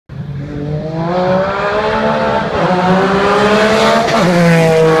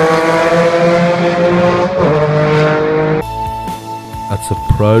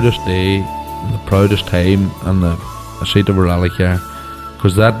proudest day, the proudest time in the seat of a rally car,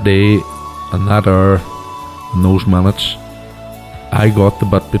 because that day and that hour and those minutes, I got the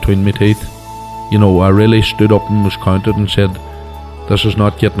bit between my teeth. You know, I really stood up and was counted and said, this is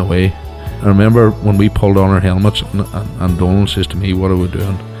not getting away. I remember when we pulled on our helmets and Donald says to me, what are we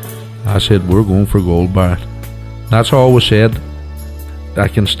doing? I said, we're going for gold, Barrett. That's all was said. I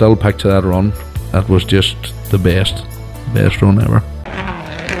can still picture that run. That was just the best run ever.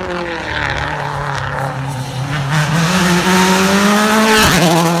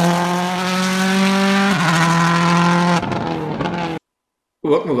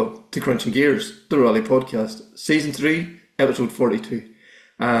 Welcome to Krunching Gears, the Rally Podcast, Season 3, Episode 42.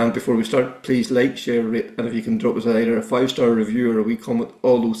 And before we start, please like, share, rate, and if you can drop us either a 5-star review or a wee comment,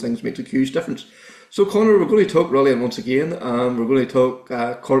 all those things make a huge difference. So Connor, we're going to talk rallying once again, and we're going to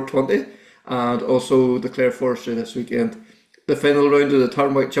talk Cork 20, and also the Clare Forestry this weekend, the final round of the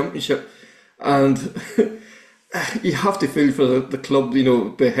Tarmac Championship. And you have to feel for the club, you know,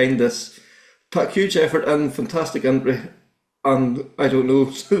 behind this. Huge effort and fantastic entry. And I don't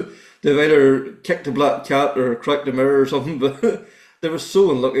know, they've either kicked a black cat or cracked a mirror or something, but they were so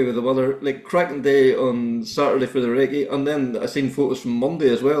unlucky with the weather. Like, cracking day on Saturday for the recce, and then I seen photos from Monday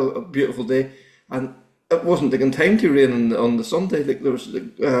as well, a beautiful day, and it wasn't taking time to rain on the Sunday. Like, there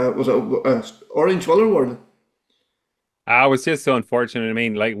was a orange weather warning. I was just so unfortunate. I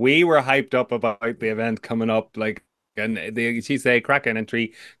mean, like, we were hyped up about the event coming up, like, and she say cracking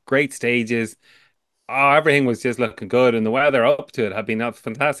entry, great stages. Oh, everything was just looking good, and the weather up to it had been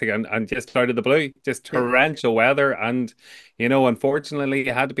fantastic, and just out of the blue, just torrential weather, and you know, unfortunately,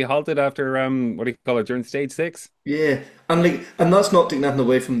 it had to be halted after what do you call it, during stage 6. Yeah, and that's not taking nothing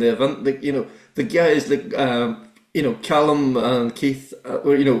away from the event. Like, you know, the guys like you know, Callum and Keith,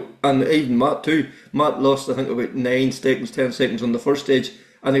 or, you know, and even Matt too. Matt lost, I think, about 9 seconds, 10 seconds on the first stage,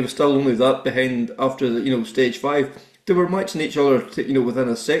 and he was still only that behind after the, you know, stage 5. They were matching each other, you know, within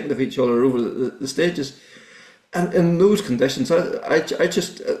a second of each other over the stages, and in those conditions, I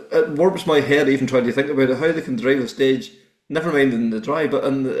just, it warps my head even trying to think about it, how they can drive a stage, never mind in the dry, but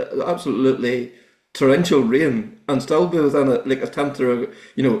in the absolutely torrential rain, and still be within a tenth or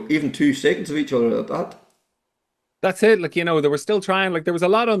you know, even 2 seconds of each other at that. That's it. Like, you know, they were still trying. Like, there was a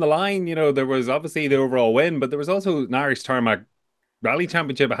lot on the line. You know, there was obviously the overall win, but there was also an Irish Tarmac Rally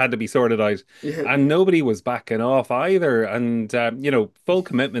Championship had to be sorted out, Yeah, and nobody was backing off either. And you know, full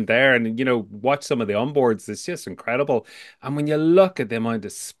commitment there. And you know, watch some of the onboards; it's just incredible. And when you look at the amount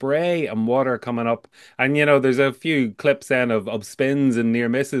of spray and water coming up, and you know, there's a few clips then of spins and near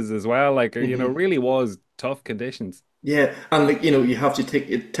misses as well. Like, you know, really was tough conditions. yeah, and like, you know, you have to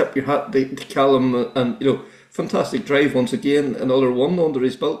tip your hat to Callum, and you know, fantastic drive once again, another one under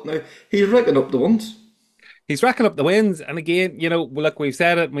his belt now. He's racking up the ones. He's racking up the wins, and again, you know, look, we've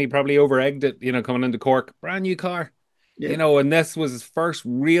said it, and we probably over-egged it, you know, coming into Cork, brand new car, Yeah. you know, and this was his first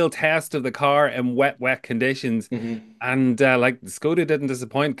real test of the car in wet conditions, and like, Skoda didn't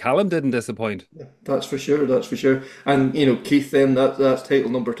disappoint, Callum didn't disappoint. That's for sure. That's for sure. And you know, Keith, then that's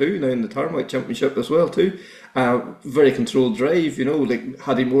title number 2 now in the Tarmac Championship as well too. Very controlled drive. You know, like,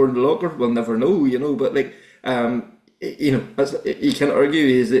 had he more in the locker, we'll never know. You know, but like, you know, you can't argue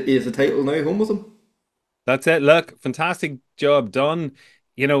he is the title now home with him. That's it. Look, fantastic job done.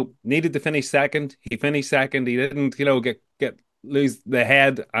 You know, needed to finish second. He finished second. He didn't, you know, get lose the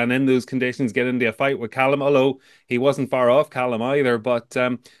head and in those conditions get into a fight with Callum. Although he wasn't far off Callum either, but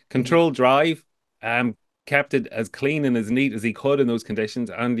controlled drive, kept it as clean and as neat as he could in those conditions.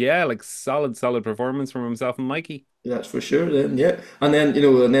 And yeah, like, solid performance from himself and Mikey. That's for sure. Then yeah, and then you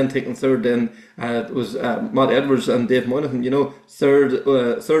know, and then taking third then was Matt Edwards and Dave Monaghan. You know, third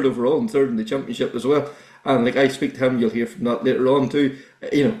overall and third in the championship as well. And like, I speak to him, you'll hear from that later on too.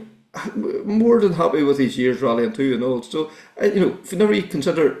 You know, more than happy with his years rallying too and all. So you know, whenever you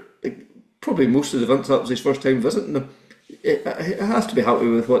consider, like, probably most of the events that was his first time visiting them, it has to be happy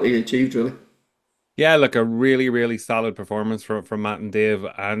with what he achieved really. Yeah, look, a really solid performance from Matt and Dave.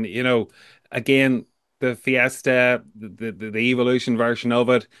 And you know, again, the Fiesta, the Evolution version of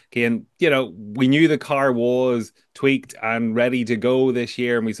it, again, you know, we knew the car was tweaked and ready to go this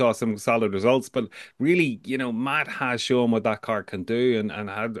year, and we saw some solid results. But really, you know, Matt has shown what that car can do, and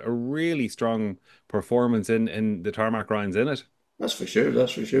had a really strong performance in the tarmac rounds in it. That's for sure.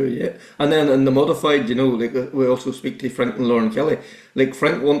 That's for sure. Yeah. And then in the modified, you know, like, we also speak to Frank and Lauren Kelly. Like,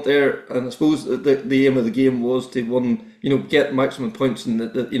 Frank went there, and I suppose the aim of the game was to you know, get maximum points in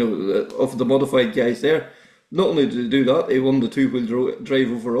you know, of the modified guys there. Not only did he do that, he won the 2-wheel drive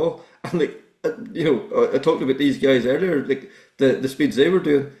overall. And like, I talked about these guys earlier, like the speeds they were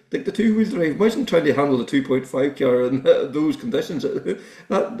doing, like the two-wheel drive. Imagine trying to handle the 2.5 car in those conditions.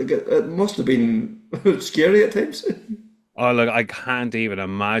 It must have been scary at times. Oh, look, I can't even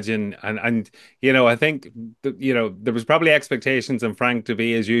imagine. And I think there was probably expectations in Frank to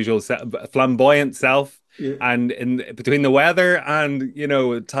be his usual flamboyant self, Yeah. and in between the weather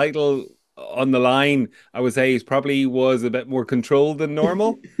and title on the line, I would say he's probably was a bit more controlled than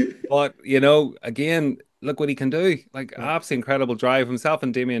normal. But again, look what he can do. Like absolutely incredible drive. Himself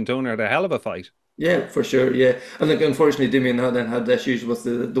and Damien Toner had a hell of a fight. Yeah, for sure. Yeah, and like unfortunately, Damien had then had issues with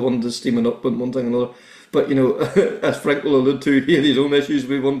the one that's steaming up and one thing and another. But as Frank will allude to, he had his own issues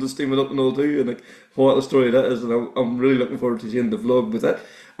with one that's steaming up and all too. And like what a story that is, and I'm really looking forward to seeing the vlog with it.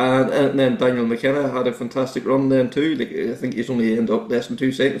 And then Daniel McKenna had a fantastic run then too. Like I think he's only ended up less than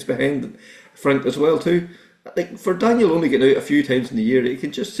 2 seconds behind Frank as well too. Like for Daniel only getting out a few times in the year, he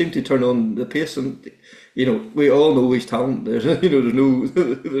can just seem to turn on the pace, and we all know his talent. There's there's no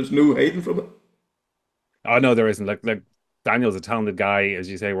there's no hiding from it. Oh no, there isn't. Like Daniel's a talented guy, as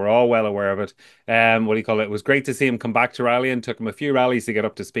you say. We're all well aware of it. What do you call it? It was great to see him come back to rallying. Took him a few rallies to get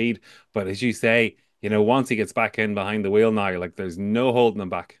up to speed, but as you say, once he gets back in behind the wheel now, like there's no holding him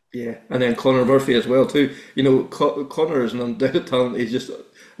back. Yeah, and then Conor Murphy as well too. Conor is an undoubted talent. He's just,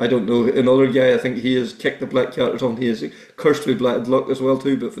 I don't know, another guy. I think he has kicked the black cat or something. He is cursed with bad luck as well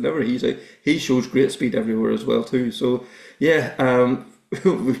too. But whenever he's out, he shows great speed everywhere as well too. So yeah,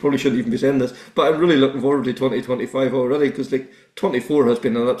 we probably shouldn't even be saying this, but I'm really looking forward to 2025 already because like 24 has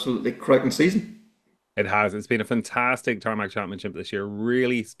been an absolutely cracking season. It has. It's been a fantastic Tarmac Championship this year.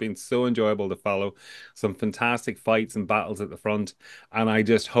 Really, it's been so enjoyable to follow. Some fantastic fights and battles at the front. And I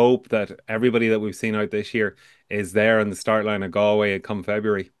just hope that everybody that we've seen out this year is there on the start line of Galway come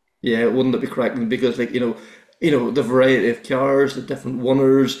February. Yeah, wouldn't it be cracking? Because like the variety of cars, the different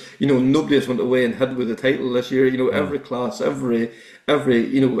winners. Nobody has went away and hid with the title this year. Every class, every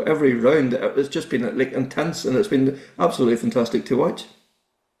round, it's just been like intense, and it's been absolutely fantastic to watch.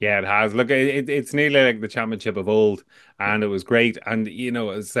 Yeah, it has. Look, it's nearly like the championship of old, and it was great. And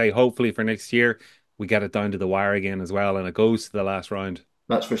as I say, hopefully for next year we get it down to the wire again as well, and it goes to the last round.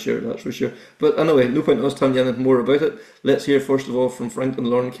 That's for sure. That's for sure. But anyway, no point in us telling you anything more about it. Let's hear first of all from Frank and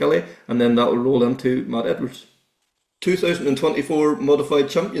Lauren Kelly, and then that will roll into Matt Edwards. 2024 modified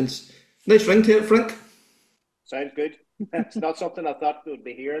champions. Nice ring to it, Frank. Sounds good. It's not something I thought we would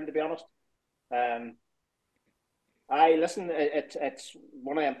be hearing, to be honest. I listen. It's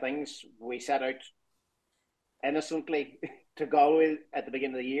one of them things we set out innocently to Galway at the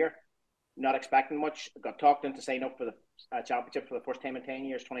beginning of the year, not expecting much. Got talked into signing up for the championship for the first time in 10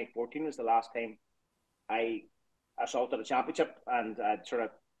 years. 2014 was the last time I assaulted a championship, and I'd sort of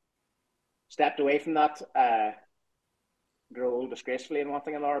stepped away from that. Grew old disgracefully and one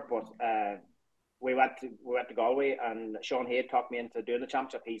thing and another, but we went to Galway, and Sean Hayde talked me into doing the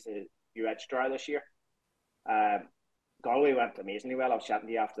championship. He's the registrar this year. Galway went amazingly well. I was chatting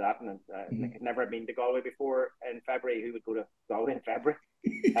to you after that, and like I'd never been to Galway before in February. Who would go to Galway in February?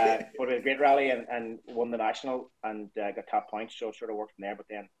 But it was a great rally, and won the national, and got top points, so sort of worked from there. But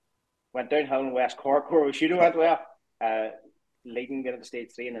then went downhill in West Cork, where we should have went well, leading into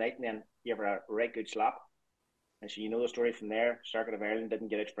stage 3 in the night, and then gave her a right good slap. And so the story from there. Circuit of Ireland didn't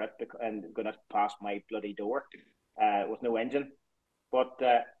get its Brit and going to pass my bloody door with no engine. But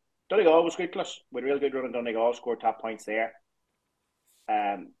Donegal was good plus. We had a real good run in Donegal, scored top points there.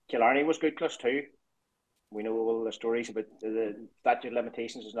 Killarney was good plus too. We know all the stories about the statute of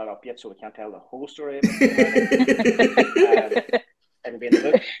limitations is not up yet, so we can't tell the whole story of it. It'll be in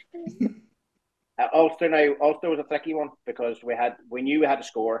the book. Ulster was a tricky one because we knew we had to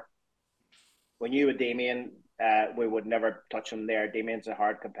score. We knew with Damien, we would never touch him there. Damien's a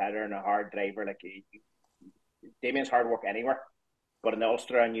hard competitor and a hard driver. Like Damien's hard work anywhere, but in the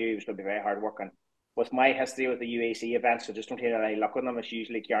Ulster, I knew he was going to be very hard working. With my history with the UAC events, I just don't have any luck with them. It's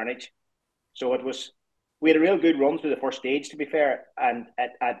usually carnage. So we had a real good run through the first stage, to be fair, and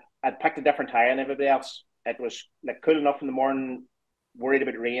I'd picked a different tyre than everybody else. It was like cool enough in the morning, worried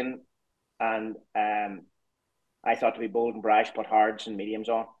about rain, and I thought to be bold and brash, put hards and mediums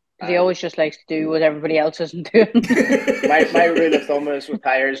on. He always just likes to do what everybody else isn't doing. my rule of thumb is with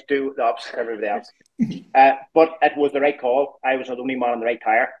tyres, do the opposite of everybody else. But it was the right call. I was the only man on the right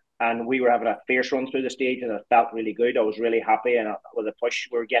tyre, and we were having a fierce run through the stage, and it felt really good. I was really happy, and with the push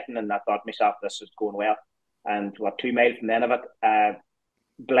we were getting, and I thought to myself, this is going well. And 2 miles from the end of it,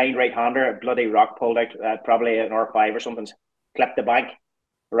 blind right-hander, a bloody rock pulled out, probably an R5 or something, clipped the bank.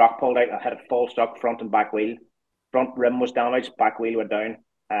 Rock pulled out, I had a full stock front and back wheel. Front rim was damaged, back wheel went down.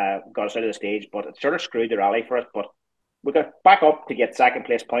 Got us out of the stage, but it sort of screwed the rally for us. But we got back up to get second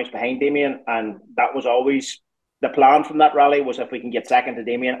place points behind Damien, and that was always the plan from that rally, was if we can get second to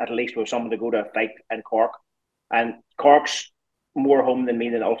Damien, at least we have someone to go to a fight in Cork. And Cork's more home than me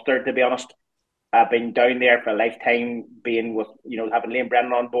than Ulster, to be honest. I've been down there for a lifetime, being with, having Liam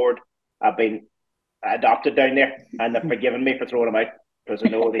Brennan on board. I've been adopted down there, and they've forgiven me for throwing him out because I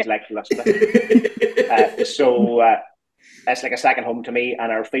know these like to listen to it. So it's like a second home to me,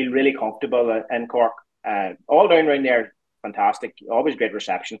 and I feel really comfortable in Cork. All down around there, fantastic. Always great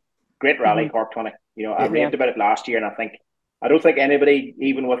reception. Great rally, Cork 20. I raved about it last year, and I don't think anybody,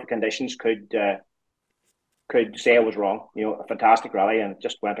 even with the conditions, could say I was wrong. A fantastic rally, and it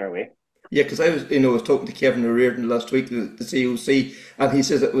just went our way. Yeah, because I was talking to Kevin O'Riordan last week, the COC, and he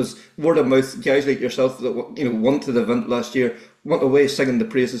says it was word of mouth. Guys like yourself that went to the event last year, went away singing the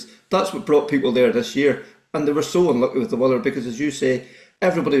praises. That's what brought people there this year, and they were so unlucky with the weather because, as you say,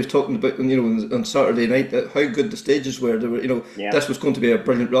 everybody was talking about on Saturday night how good the stages were. They were this was going to be a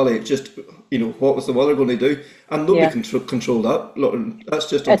brilliant rally. It's just what was the weather going to do, and nobody can control that. That's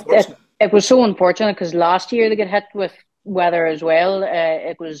just unfortunate. It was so unfortunate because last year they got hit with weather as well.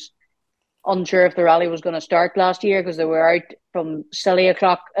 It was unsure if the rally was going to start last year because they were out from silly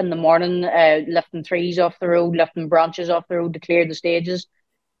o'clock in the morning, lifting trees off the road, lifting branches off the road to clear the stages.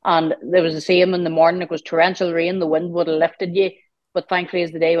 And there was the same in the morning. It was torrential rain. The wind would have lifted you. But thankfully,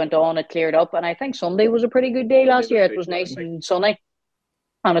 as the day went on, it cleared up. And I think Sunday was a pretty good day last year. It was nice and sunny.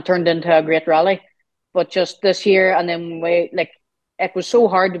 And it turned into a great rally. But just this year, and then it was so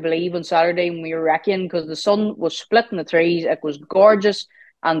hard to believe on Saturday when we were wrecking because the sun was splitting the trees. It was gorgeous,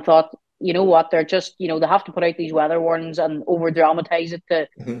 and thought, you know what, they're just, they have to put out these weather warnings and over dramatize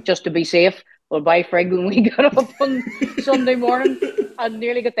it just to be safe. Well, by frig, when we got up on Sunday morning and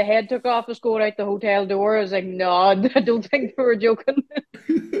nearly got the head took off us going out the hotel door, I was like, no, I don't think we were joking.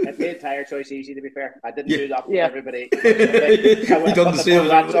 It made tire choice easy, to be fair. I didn't do that for everybody. You done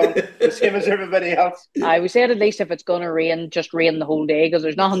the same as everybody else. We said at least if it's going to rain, just rain the whole day, because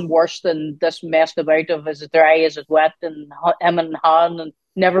there's nothing worse than this messed about of is it dry, is it wet, and him and Han and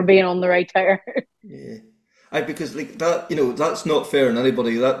never being on the right tire. Yeah. Because that, that's not fair on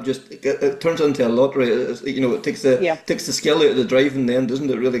anybody. That just it turns into a lottery. It takes the skill out of the driving then, doesn't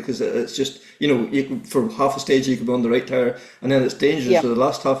it? Really, because it's just for half a stage you can be on the right tire, and then it's dangerous for the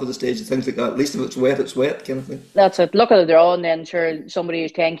last half of the stage and things like that. At least if it's wet, kind of thing. That's it. Look at the draw, and then sure somebody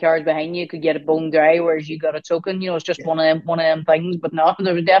who's 10 cars behind you could get it bone dry, whereas you got it soaking. It's just one of them things. But no,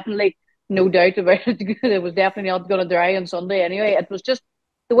 there was definitely no doubt about it. It was definitely not going to dry on Sunday anyway. It was just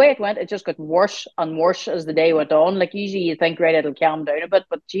the way it went, it just got worse and worse as the day went on. Like usually you think, right, it'll calm down a bit,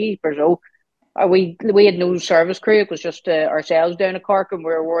 but jeepers, we had no service crew. It was just ourselves down at Cork, and we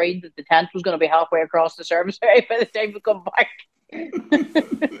were worried that the tent was going to be halfway across the service area by the time we come back.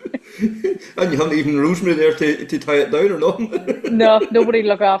 And you hadn't even Rosemary there to tie it down or nothing? No, nobody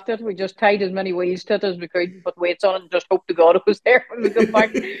looked after it. We just tied as many wheels to it as we could and put weights on it and just hoped to God it was there when we come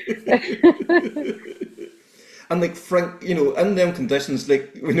back. And Frank, in them conditions,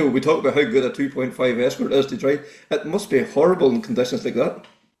 we talk about how good a 2.5 Escort is to drive. It must be horrible in conditions like that.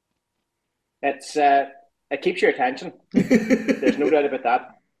 It's it keeps your attention. There's no doubt about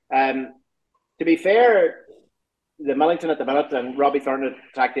that. To be fair, the Millington at the minute and Robbie Thorne at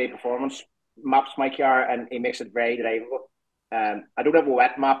Track Day Performance maps my car, and he makes it very drivable. I don't have a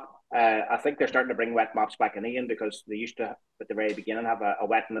wet map. I think they're starting to bring wet maps back in again because they used to, at the very beginning, have a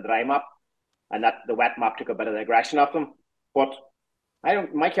wet and a dry map. And that the wet map took a bit of the aggression off them. But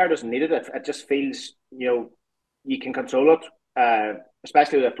my car doesn't need it. It just feels, you can control it,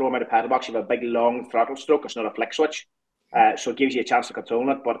 especially with a floor mounted pedal box. You have a big, long throttle stroke. It's not a flick switch. So it gives you a chance to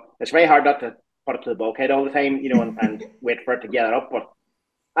control it. But it's very hard not to put it to the bulkhead all the time, and wait for it to get it up. But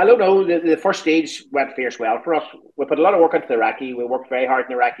I don't know. The first stage went fierce well for us. We put a lot of work into the recce. We worked very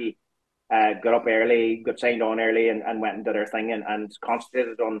hard in the recce. Got up early, got signed on early, and went and did our thing and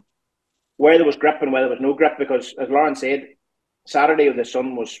concentrated on where there was grip and where there was no grip, because as Lauren said, Saturday the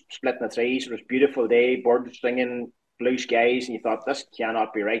sun was splitting the trees. It was a beautiful day, birds singing, blue skies, and you thought this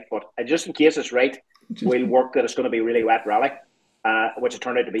cannot be right. But just in case it's right, we'll work that it's going to be a really wet rally, which it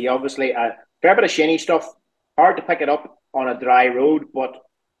turned out to be. Obviously, a fair bit of shiny stuff, hard to pick it up on a dry road, but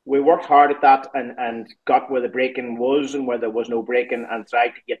we worked hard at that and got where the braking was and where there was no braking and tried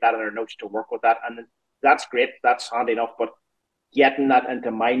to get that in our notes to work with that. And that's great. That's handy enough, but getting that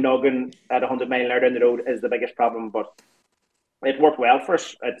into my noggin at 100 mile an hour down the road is the biggest problem. But it worked well for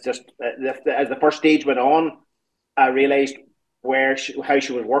us. It's just as the first stage went on, I realised how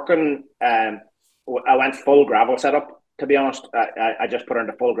she was working. I went full gravel setup, to be honest. I just put her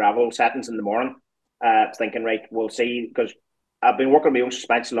into full gravel settings in the morning, thinking, right, we'll see, because I've been working on my own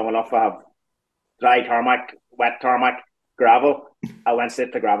suspension long enough. I have dry tarmac, wet tarmac, gravel, I went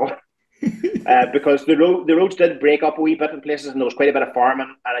straight to gravel. Because the roads did break up a wee bit in places, and there was quite a bit of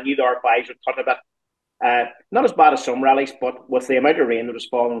farming, and I knew the R5s would cut a bit. Not as bad as some rallies, but with the amount of rain that was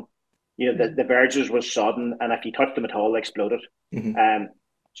falling, the verges was sodden, and if you touched them at all, they exploded.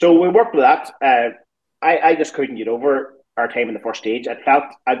 So we worked with that. I just couldn't get over our time in the first stage. It felt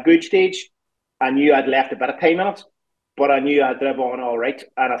a good stage. I knew I'd left a bit of time in it, but I knew I'd driven on all right.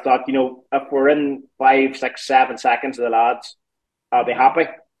 And I thought, if we're in 5, 6, 7 seconds of the lads, I'll be happy.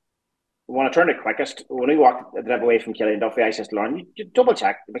 When I turned it quickest, when we drove away from Killian Duffy, I says to Lauren, you double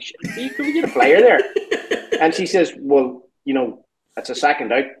check. Can we get a flyer there? And she says, well, it's a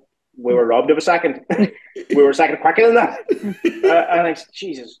second out. We were robbed of a second. We were a second quicker than that. And I said,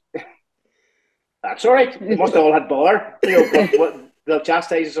 Jesus, that's all right. We must have all had bother. But they'll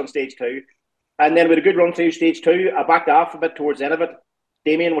chastise us on stage 2. And then with a good run through stage 2, I backed off a bit towards the end of it.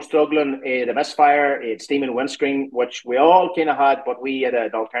 Damien was struggling. The misfire, he had steaming windscreen, which we all kind of had, but we had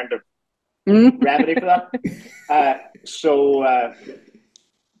an alternative remedy for that.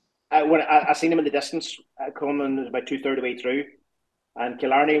 When I seen him in the distance coming about 2/3 of the way through, and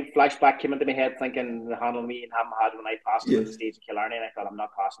Killarney flashback came into my head, thinking the handle me and haven't had when I passed him at the stage of Killarney, and I thought, I'm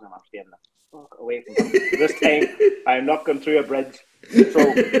not passing him, I'm staying the fuck away from him. This time I'm not going through a bridge.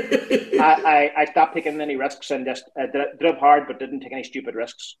 So I stopped taking any risks and just drove hard, but didn't take any stupid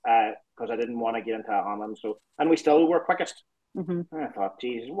risks because I didn't want to get into a handling. And we still were quickest. I thought,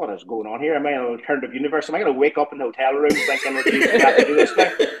 Jesus, what is going on here? Am I in an alternative universe? Am I going to wake up in the hotel room thinking, oh, Jesus, we have to do this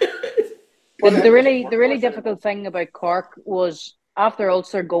now? Well, the really difficult thing about Cork was after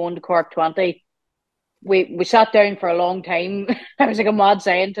Ulster going to Cork 20, we sat down for a long time. I was like a mad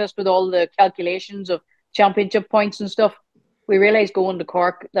scientist with all the calculations of championship points and stuff. We realised going to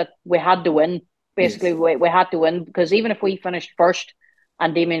Cork that we had to win. Basically, we had to win, because even if we finished first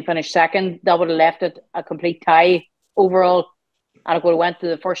and Damien finished second, that would have left it a complete tie overall. And it would have went to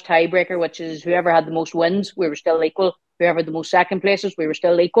the first tiebreaker, which is whoever had the most wins, we were still equal. Whoever had the most second places, we were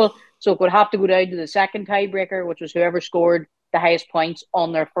still equal. So it would have to go down to the second tiebreaker, which was whoever scored the highest points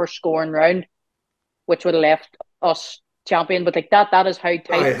on their first scoring round, which would have left us champion. But that is how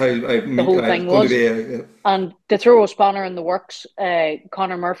tight the whole thing was. And to throw a spanner in the works,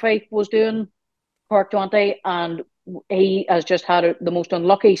 Conor Murphy was doing Cork 20, and he has just had the most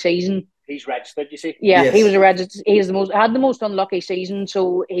unlucky season. He's registered, you see. Yeah, yes. He was a registered. Had the most unlucky season,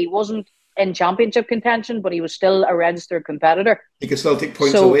 so he wasn't in championship contention, but he was still a registered competitor. He could still take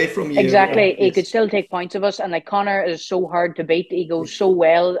points away from you. Exactly, he could still take points of us, and Conor is so hard to beat. He goes so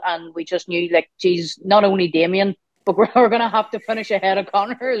well, and we just knew, geez, not only Damien, but we're going to have to finish ahead of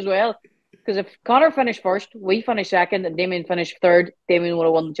Conor as well. Because if Conor finished first, we finished second, and Damien finished third, Damien would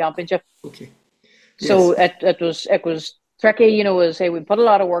have won the championship. Okay. So it was tricky, as say we put a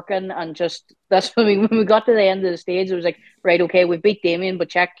lot of work in, and just that's when we got to the end of the stage, it was like, right, okay, we've beat Damien, but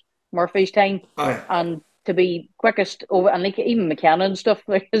check Murphy's time. And to be quickest over, and even McKenna and stuff,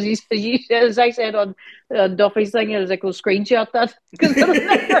 as I said on Duffy's thing, it was like, we'll screenshot that because it'll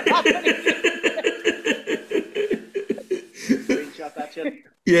never happen. Screenshot that shit.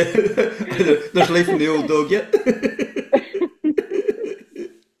 Yeah, there's life in the old dog yet.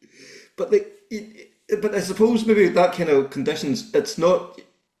 But I suppose maybe that kind of conditions, it's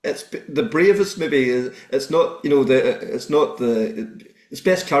the bravest. Maybe it's not it's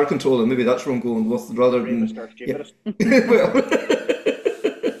best car control, and maybe that's where I'm going with rather than stupidest. Well,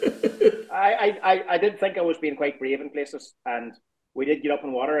 I did think I was being quite brave in places, and we did get up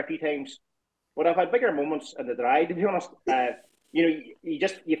in water a few times, but I've had bigger moments in the dry, to be honest.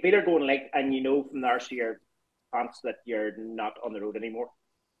 You feel her going light, and from the arse of your pants that you're not on the road anymore,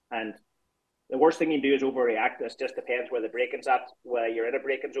 and the worst thing you can do is overreact. It just depends where the braking's at, whether you're in a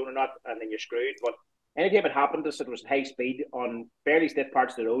braking zone or not, and then you're screwed. But anytime it happened to us, it was high speed on fairly stiff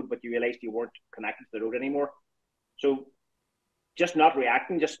parts of the road, but you realised you weren't connected to the road anymore. So just not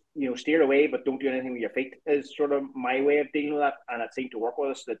reacting, just steer away, but don't do anything with your feet is sort of my way of dealing with that, and it seemed to work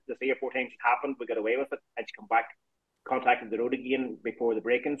with us. The 3 or 4 times it happened, we got away with it, and you come back, contacted the road again before the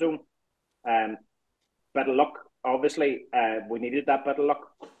braking zone. Bit of luck, obviously. We needed that bit of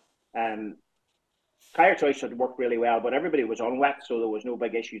luck. Tyre choice had worked really well, but everybody was on wet, so there was no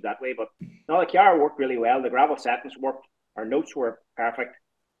big issues that way. But no, the car worked really well. The gravel settings worked. Our notes were perfect.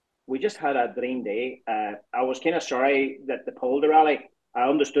 We just had a dream day. I was kind of sorry that they pulled the rally. I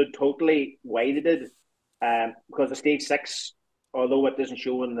understood totally why they did, because the stage 6, although it doesn't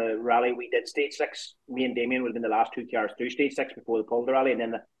show in the rally, we did stage 6. Me and Damien would have been the last 2 cars through stage 6 before they pulled the rally, and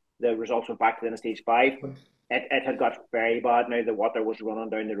then the results went back to then stage 5. It had got very bad now. The water was running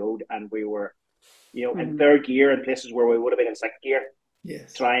down the road, and we were in third gear in places where we would have been in 6th gear.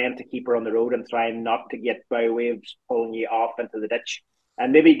 Yes. trying to keep her on the road and trying not to get bow waves pulling you off into the ditch.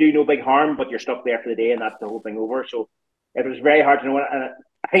 And maybe do no big harm, but you're stuck there for the day and that's the whole thing over. So it was very hard to know. And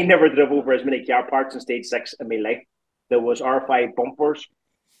I never drove over as many car parts in stage 6 in my life. There was R5 bumpers,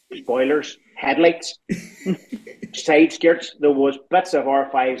 spoilers, headlights, side skirts. There was bits of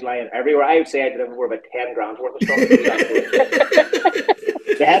R5s lying everywhere. I would say I did over about 10 grand's worth of stuff.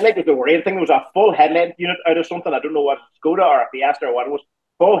 The headlight was the worrying thing. There was a full headlight unit out of something. I don't know what, Skoda or a Fiesta or what it was.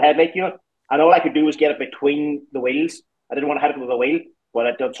 Full headlight unit. And all I could do was get it between the wheels. I didn't want to hit it with a wheel, but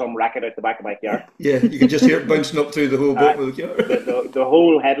it did some racket out the back of my car. Yeah, you could just hear it bouncing up through the whole bottom of the car. The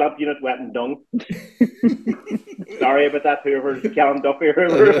whole headlamp unit went and dung. Sorry about that, whoever, Callum Duffy or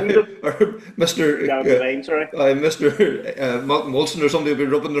whoever. Or Mr. Callum Devine, sorry. Mr. Malcolm Wilson or somebody will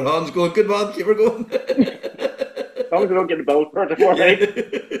be rubbing their hands going, good man, keep her going. As long as we don't get the bill for it before night.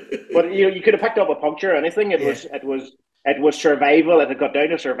 But you could have picked up a puncture or anything. It was survival. It had got down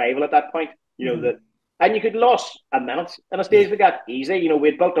to survival at that point. And you could lose a minute in a stage like that easy.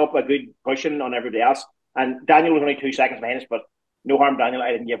 We'd built up a good cushion on everybody else, and Daniel was only 2 seconds behind us. But no harm, Daniel.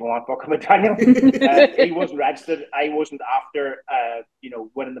 I didn't give him one fuck about Daniel. He wasn't registered. I wasn't after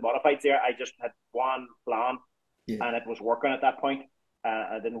winning the modifieds there. I just had one plan, and it was working at that point.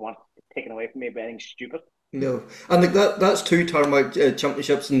 I didn't want it taken away from me by anything stupid. No, and that's 2 tarmac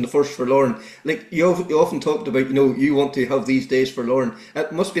championships and the first for Lauren. You often talked about, you want to have these days for Lauren.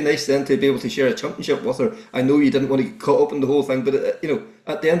 It must be nice then to be able to share a championship with her. I know you didn't want to get caught up in the whole thing, but at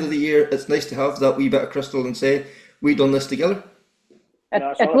the end of the year, it's nice to have that wee bit of crystal and say, we done this together.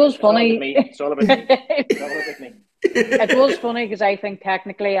 It was funny. It's all about me. It was funny because I think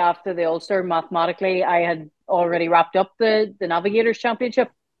technically after the Ulster, mathematically, I had already wrapped up the Navigators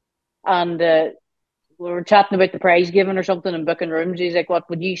Championship, and we were chatting about the prize giving or something and booking rooms. He's like, "What,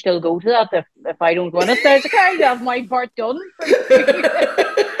 would you still go to that if I don't win it?" I was like, "I have my part done."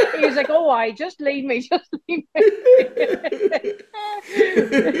 He was like, "Oh, just leave me, just leave me."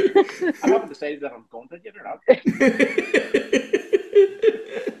 I haven't decided that I'm going to it or not.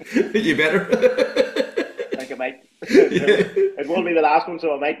 You better. I think I might. It won't be the last one,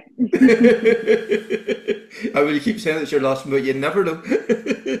 so I might. I mean, you keep saying it's your last one, but you never know.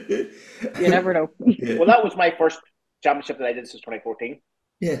 You never know. Yeah. Well, that was my first championship that I did since 2014.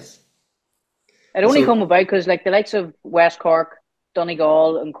 Yes. It only come about because, the likes of West Cork,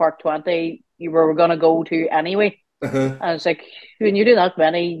 Donegal, and Cork 20, you were going to go to anyway. Uh-huh. And it's like, when you do that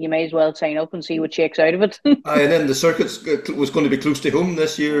many, you may as well sign up and see what shakes out of it. And then the circuit was going to be close to home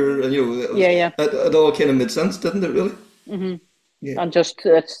this year, and it all kind of made sense, didn't it? Really? Mm-hmm. Yeah. And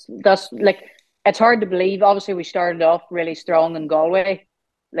it's hard to believe. Obviously, we started off really strong in Galway.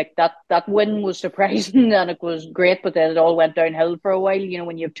 That win was surprising and it was great, but then it all went downhill for a while.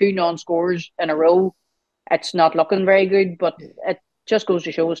 When you have 2 non-scores in a row, it's not looking very good. But it just goes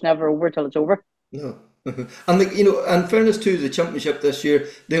to show it's never over till it's over. No. And in fairness to the championship this year,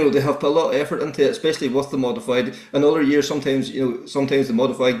 they have put a lot of effort into it, especially with the modified. In other years, sometimes the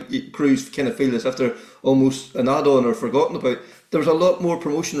modified crews kind of feel as if they're almost an add-on or forgotten about. There was a lot more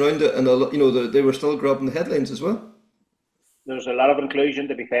promotion around it, and they were still grabbing the headlines as well. There's a lot of inclusion,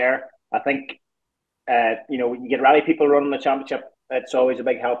 to be fair. I think when you get rally people running the championship, it's always a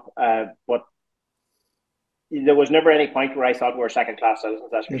big help. But there was never any point where I thought we were second-class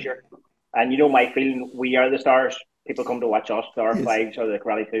citizens, that's for sure. And my feeling, we are the stars. People come to watch us. The R5s or the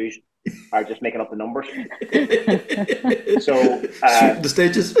Rally 2s are just making up the numbers. So the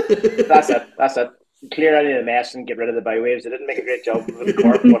stages. That's it. Clear any of the mess and get rid of the bow waves. They didn't make a great job with the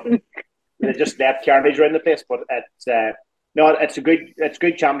Cork, but they just left carnage around the place. But it's a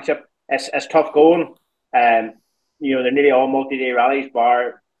good championship. It's tough going. They're nearly all multi-day rallies,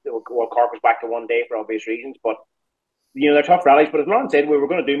 bar Cork was back to 1 day for obvious reasons, but they're tough rallies. But as Lauren said, we were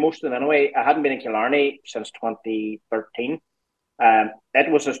going to do most of them anyway. I hadn't been in Killarney since 2013.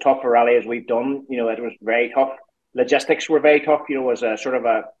 It was as tough a rally as we've done. It was very tough. Logistics were very tough. As a sort of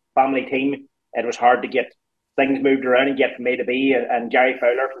a family team, it was hard to get things moved around and get from A to B. And Gary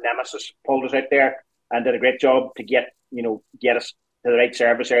Fowler from Nemesis pulled us out there and did a great job to get us to the right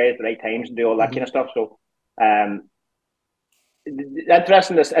service areas at the right times and do all that kind of stuff. So,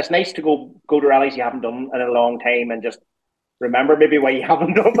 interesting. It's nice to go to rallies you haven't done in a long time and just remember maybe why you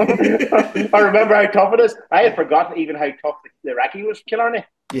haven't done them or remember how tough it is. I had forgotten even how tough the recce was, Killarney.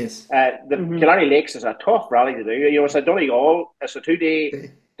 Yes. Killarney Lakes is a tough rally to do. It's a Donegal. It's a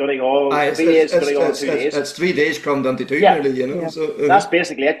 2-day Donegal. 3 days Donegal in 2 days. It's 3 days crammed into 2 nearly, Yeah. So, that's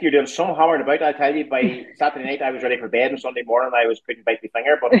basically it. You're doing some hammering about. I tell you, by Saturday night I was ready for bed, and Sunday morning I couldn't bite my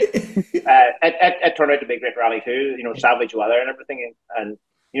finger. But it turned out to be a great rally too. Savage weather and everything, and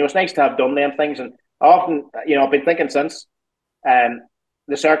it's nice to have done them things. And often, I've been thinking since,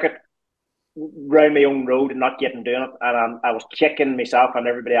 the circuit round my own road and not getting doing it, and I was kicking myself and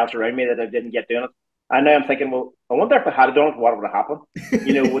everybody else around me that I didn't get doing it. And now I'm thinking, well, I wonder if I had done it, what would have happened?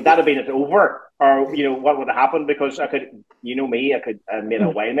 Would that have been it over, or what would have happened? Because I could, me, I could have made a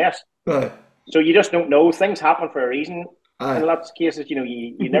wild mess. Right. So you just don't know. Things happen for a reason. Aye. In lots of cases,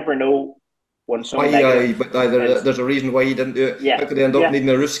 you never know when something. But there's a reason why you didn't do it. Yeah. I could end up needing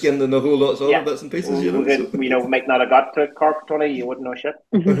a roof skin and a whole lot of other bits and pieces. We might not have got to Cork, Tony. You wouldn't know shit.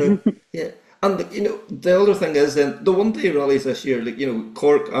 Yeah. And the other thing is then the one day rallies this year,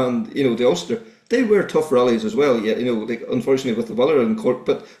 Cork and the Ulster, they were tough rallies as well. Yeah, unfortunately with the weather in Cork,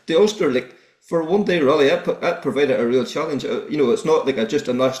 but the Ulster, for one day rally, that provided a real challenge. It's not just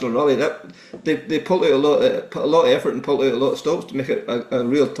a national rally. That they pulled out put a lot of effort and pulled out a lot of stops to make it a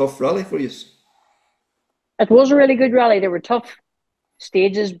real tough rally for you. It was a really good rally. There were tough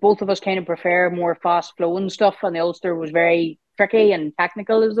stages. Both of us kind of prefer more fast flowing stuff, and the Ulster was very tricky and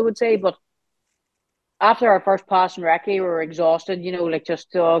technical, as they would say. But after our first pass in Recce, we were exhausted.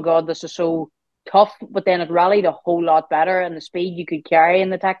 Oh God, this is so tough. But then it rallied a whole lot better, and the speed you could carry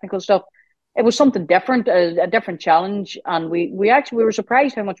and the technical stuff. It was something different, a different challenge, and we were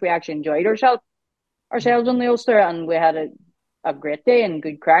surprised how much we actually enjoyed ourselves on the Ulster, and we had a great day and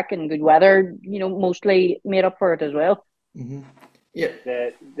good crack and good weather. Mostly made up for it as well. Mm-hmm. Yeah.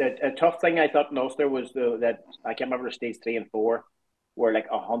 The tough thing I thought in Ulster was that I can't remember stage 3 and 4 were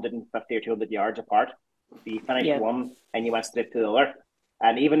 150 or 200 yards apart. So you finished one and you went straight to the other.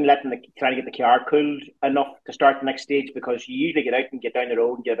 And even trying to get the car cooled enough to start the next stage, because you usually get out and get down the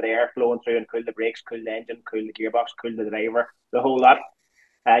road and get a bit of air flowing through and cool the brakes, cool the engine, cool the gearbox, cool the driver, the whole lot,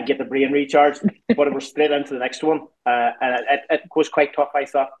 get the brain recharged. But it was straight into the next one. And it was quite tough, I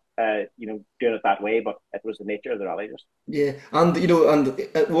thought, doing it that way, but it was the nature of the rally. Yeah, and and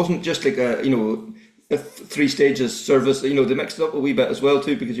it wasn't just a 3 stages service. They mixed it up a wee bit as well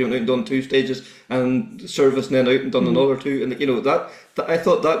too, because you went out and done 2 stages and service and then out and done another 2, and that I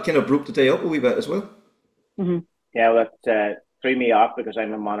thought that kind of broke the day up a wee bit as well. Mm-hmm. Yeah, well, that threw me off because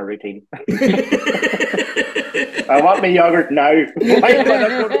I'm a man of routine. I want my yogurt now. Why am I not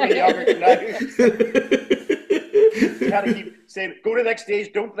going to my yogurt now? You had to keep saying, go to the next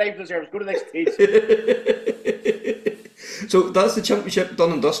stage, don't drive the service, go to the next stage. So that's the championship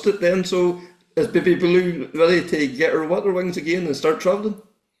done and dusted then. So is Baby Blue ready to get her water wings again and start travelling?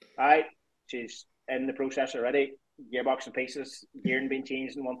 Aye, she's in the process already. Gearbox and pieces, gearing being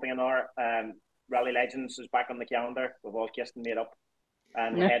changed and one thing another. Rally Legends is back on the calendar. We've all kissed and made up,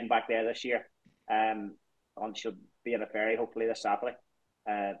 and we're heading back there this year. And she'll be in a ferry hopefully this Saturday.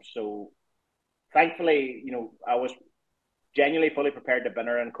 So thankfully, I was genuinely fully prepared to bin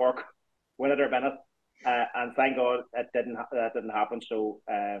her in Cork, win it or bin it, and thank God that didn't happen. So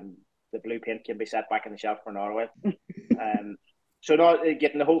the blue paint can be set back in the shelf for Norway. So now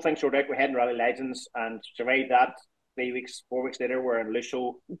getting the whole thing sorted out, we're heading Rally Legends and survived that. 4 weeks later, we're in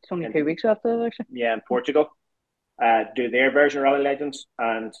Lusso. It's only 2 weeks after that, actually. Yeah, in Portugal. Do their version of Rally Legends,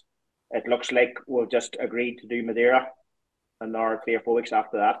 and it looks like we'll just agree to do Madeira another 3 or 4 weeks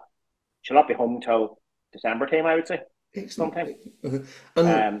after that. She'll not be home till December time, I would say. Sometime.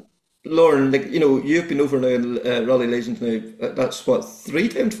 And Lauren, you've been over now in Rally Legends now. That's what, 4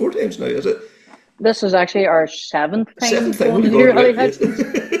 times now, is it? This is actually our 7th time. 7th time. Rally Legends.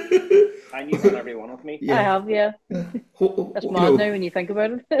 And you've done every one with me. Yeah. I have, yeah. It's mad now when you think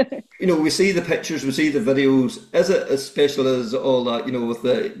about it. We see the pictures, we see the videos. Is it as special as all that, with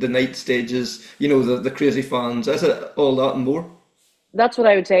the night stages, the crazy fans? Is it all that and more? That's what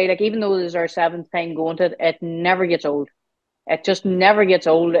I would say. Even though this is our 7th time going to it, it never gets old. It just never gets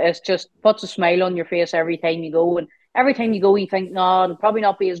old. It just puts a smile on your face every time you go. And every time you go, you think, no, it'll probably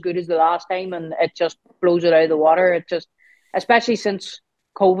not be as good as the last time. And it just blows it out of the water. It just, especially since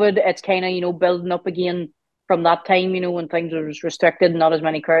COVID, it's kind of, building up again from that time, when things were restricted, not as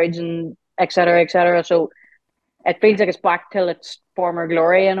many crowds and et cetera, et cetera. So it feels like it's back till its former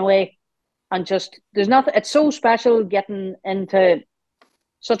glory in a way. And just, there's nothing, it's so special getting into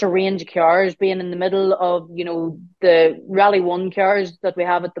such a range of cars, being in the middle of, the Rally 1 cars that we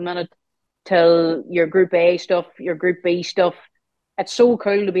have at the minute, till your Group A stuff, your Group B stuff. It's so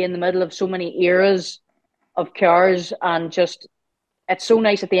cool to be in the middle of so many eras of cars, and just, it's so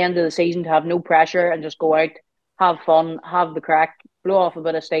nice at the end of the season to have no pressure and just go out, have fun, have the crack, blow off a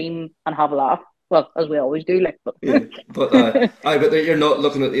bit of steam and have a laugh. Well, as we always do, but but you're not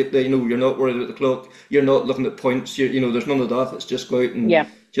looking at it. You're not worried about the clock. You're not looking at points. There's none of that. It's just go out and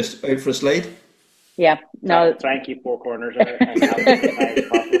just out for a slide. Yeah, no. Try and keep 4 corners in it.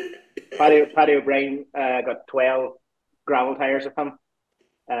 Paddy O'Brien got 12 gravel tires of him.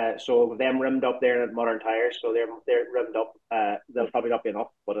 So them rimmed up there at Modern Tires, so they're rimmed up. They'll probably not be enough,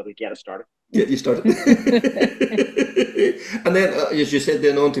 but it'll get us started. Get you started. And then, as you said,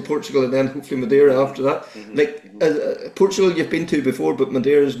 then on to Portugal, and then hopefully Madeira after that. Portugal you've been to before, but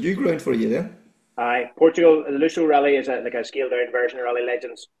Madeira's new ground for you then. Portugal, the Luso Rally is a scaled down version of Rally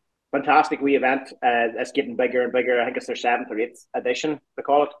Legends. Fantastic wee event. It's getting bigger and bigger. I think it's their 7th or 8th edition, they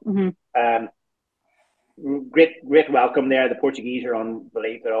call it. Great welcome there. The Portuguese are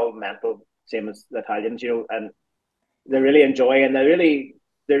unbelievable. They're all mental, same as the Italians, and they really enjoy, and they're really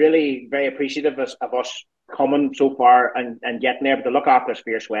very appreciative of us coming so far and getting there. But they look after us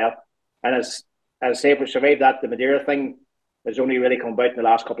fierce well. And as I say, if we survive that, the Madeira thing has only really come about in the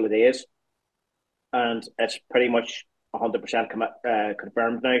last couple of days, and it's pretty much 100%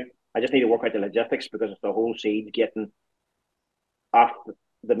 confirmed now. I just need to work out the logistics because it's the whole seed getting off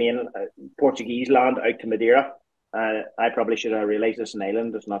the main Portuguese land out to Madeira. I probably should have realised it's an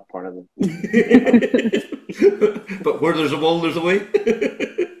island. It's not part of the... But where there's a wall, there's a way.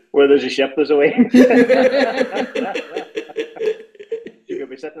 Where there's a ship, there's a way. She could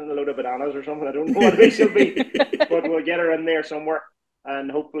be sitting in a load of bananas or something. I don't know what they should be. But we'll get her in there somewhere.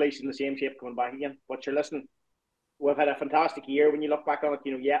 And hopefully she's in the same shape coming back again. But you're listening. We've had a fantastic year when you look back on it.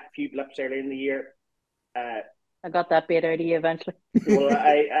 A few blips earlier in the year. I got that bit out of you eventually. Well,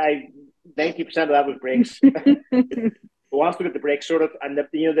 I 90% of that was brakes. Once we got the brakes sorted, and that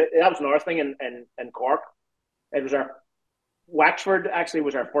was another thing in Cork. It was Wexford actually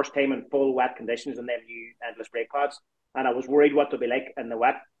was our first time in full wet conditions and them new endless brake pads, and I was worried what they'd be like in the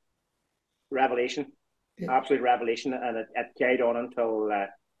wet. Revelation, absolute revelation, and it carried on until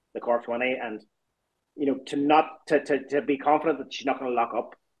the Cork 20, and to be confident that she's not going to lock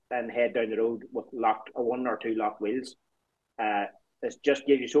up and head down the road with one or two locked wheels, it just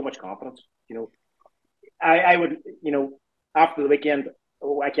gives you so much confidence. I would, after the weekend,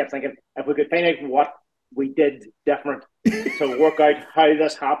 I kept thinking if we could find out what we did different to work out how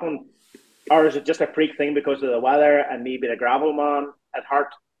this happened, or is it just a freak thing because of the weather and maybe the gravel man at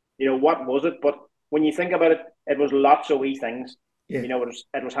heart? What was it? But when you think about it, it was lots of wee things. Yeah.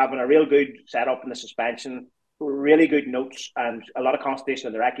 It was having a real good setup in the suspension, really good notes, and a lot of concentration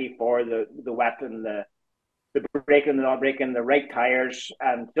on the recce for the wet and the braking and the not braking, the right tyres,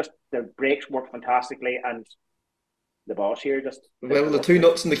 and just the brakes worked fantastically. And the boss here just... Well, the two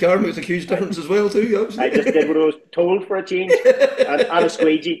nuts in the car makes a huge difference as well too. Obviously. I just did what I was told for a change, and a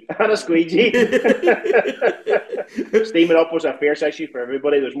squeegee. Steaming up was a fierce issue for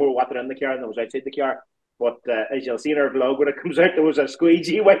everybody. There's more water in the car than there was outside the car. But as you'll see in our vlog when it comes out, there was a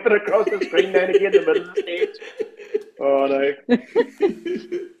squeegee wiping across the screen down again in the middle of the stage. Oh no.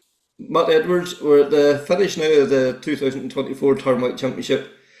 Matt Edwards, we're at the finish now of the 2024 Tarmac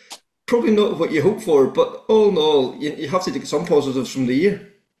Championship. Probably not what you hope for, but all in all, you have to take some positives from the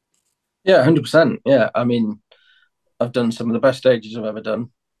year. Yeah, 100%. Yeah, I mean, I've done some of the best stages I've ever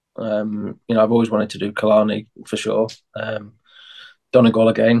done. I've always wanted to do Killarney for sure. Donegal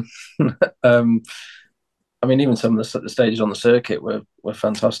again. I mean, even some of the stages on the circuit were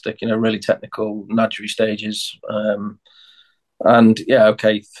fantastic. Really technical, Nadgery stages. And yeah,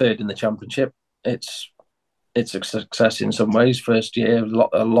 okay, third in the championship. It's a success in some ways. First year,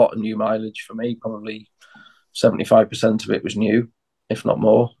 a lot of new mileage for me. Probably 75% of it was new, if not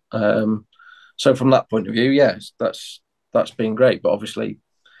more. So from that point of view, yes, that's been great. But obviously,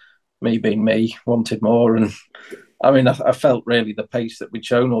 me being me, wanted more. And I mean, I felt really the pace that we'd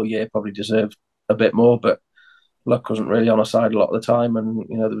shown all year probably deserved a bit more. But luck wasn't really on our side a lot of the time, and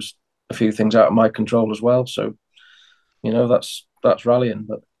there was a few things out of my control as well. So that's rallying.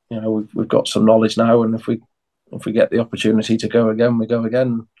 But we've got some knowledge now, and if we get the opportunity to go again, we go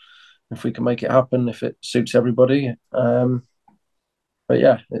again. If we can make it happen, if it suits everybody. But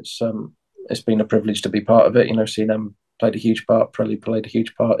yeah, it's been a privilege to be part of it. Seeing them played a huge part, probably played a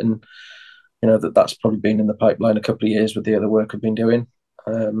huge part in, that's probably been in the pipeline a couple of years with the other work I've been doing.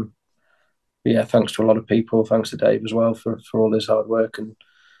 But yeah, thanks to a lot of people, thanks to Dave as well for all his hard work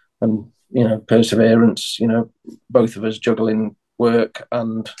and perseverance. Both of us juggling work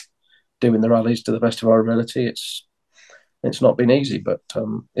and doing the rallies to the best of our ability. It's not been easy, but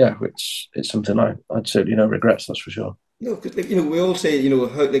yeah, it's something I'd certainly no regrets. That's for sure. No, because we all say how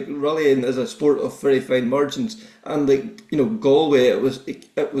rallying is a sport of very fine margins, and Galway it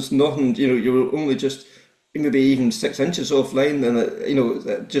was nothing. You were only just maybe even 6 inches offline,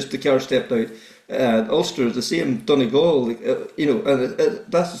 and just the car stepped out. Ulster the same, Donegal, and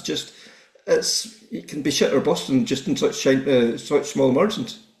that's just it can be shit or busting just in such small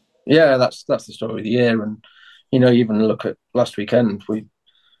margins. Yeah, that's the story of the year, and even look at last weekend.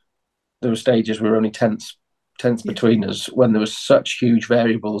 There were stages we were only tenths tenth between us when there was such huge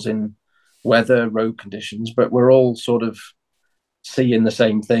variables in weather, road conditions, but we're all sort of seeing the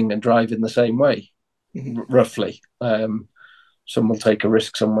same thing and driving the same way, roughly. Some will take a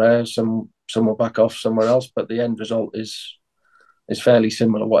risk somewhere, some will back off somewhere else, but the end result is fairly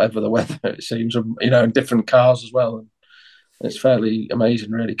similar, whatever the weather, it seems, in different cars as well. And it's fairly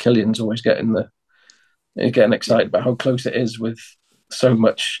amazing, really. Killian's always getting excited about how close it is with so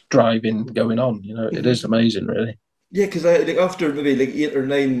much driving going on. It is amazing, really. Yeah, because after maybe 8 or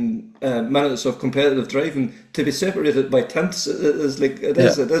 9 minutes of competitive driving, to be separated by tenths is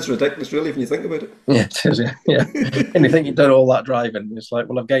ridiculous, really, when you think about it. Yeah, it is. Yeah. And you think you've done all that driving, it's like,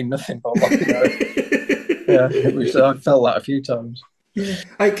 well, I've gained nothing. Yeah, I've felt that a few times. Yeah,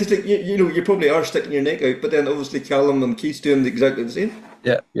 because you probably are sticking your neck out, but then obviously Callum and Keith's doing exactly the same.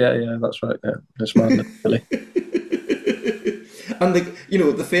 Yeah, that's right. Yeah, it's mad, really. And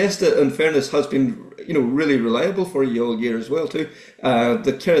the Fiesta, in fairness, has been really reliable for you all year as well too.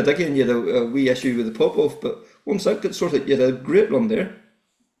 The Ceredigion, you had a wee issue with the pop off, but once that got sorted, you had a great run there.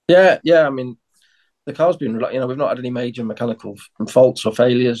 Yeah. I mean, the car's been, we've not had any major mechanical faults or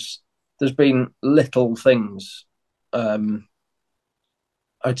failures. There's been little things, I'd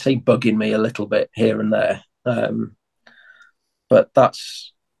say, bugging me a little bit here and there, but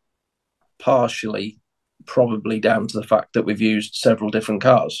that's partially probably down to the fact that we've used several different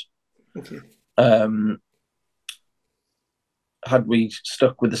cars. Okay. Had we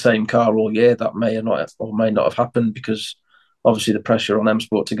stuck with the same car all year, that may or may not have happened, because obviously the pressure on M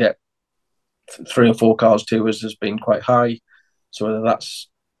Sport to get 3 or 4 cars to us has been quite high. So whether that's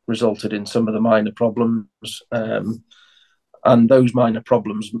resulted in some of the minor problems, and those minor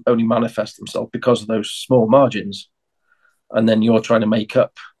problems only manifest themselves because of those small margins, and then you're trying to make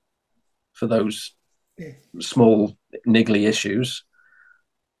up for those small niggly issues,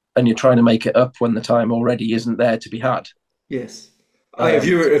 and you're trying to make it up when the time already isn't there to be had. Yes. If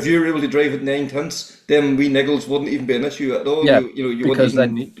you were able to drive at 9 tenths, then wee niggles wouldn't even be an issue at all. Yeah, because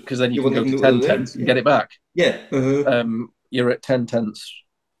then you can go to 10 tenths and get it back. Yeah. Uh-huh. You're at 10 tenths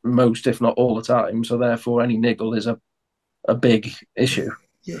most, if not all the time, so therefore any niggle is a big issue.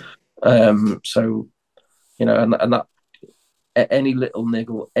 Yeah. So and that, any little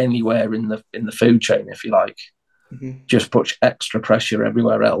niggle anywhere in the food chain, if you like, just puts extra pressure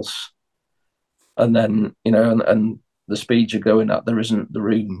everywhere else, and then and the speed you're going at, there isn't the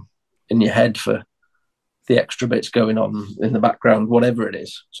room in your head for the extra bits going on in the background, whatever it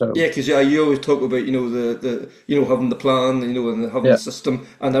is. So yeah, because you always talk about the having the plan, and having the system,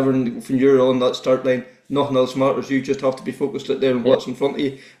 and everything. When you're on that start line, nothing else matters. You just have to be focused out there and what's in front of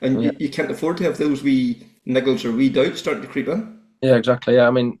you, and you can't afford to have those wee niggles or wee doubts starting to creep in. Yeah, exactly. Yeah,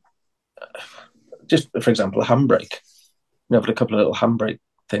 I mean, just for example, a handbrake. I've had a couple of little handbrake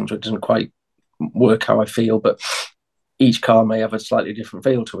things which doesn't quite work how I feel, but each car may have a slightly different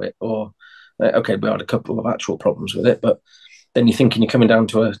feel to it. Or okay, we had a couple of actual problems with it, but then you're thinking you're coming down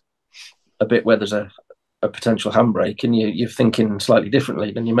to a bit where there's a potential handbrake, and you're thinking slightly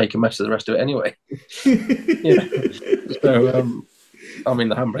differently, then you make a mess of the rest of it anyway. So I mean,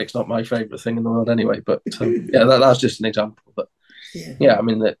 the handbrake's not my favourite thing in the world anyway, but that's just an example. But yeah, I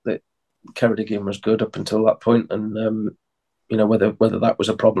mean, the Ceredigion was good up until that point, and whether that was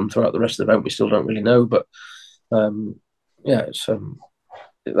a problem throughout the rest of the event, we still don't really know. But it's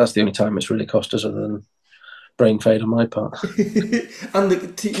that's the only time it's really cost us, other than brain fade on my part.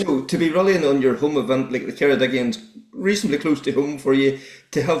 And to be rallying on your home event like the Ceredigion, reasonably close to home for you,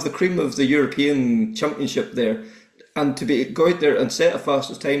 to have the cream of the European Championship there, and to go out there and set a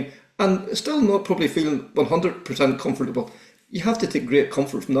fastest time, and still not probably feeling 100% comfortable. You have to take great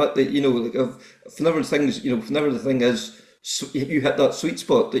comfort from that. Whenever the thing is, you hit that sweet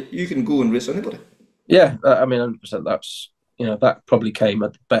spot that you can go and race anybody. Yeah, I mean, 100%. That's that probably came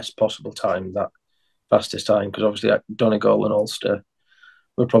at the best possible time, that fastest time, because obviously Donegal and Ulster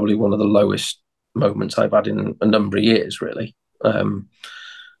were probably one of the lowest moments I've had in a number of years, really. And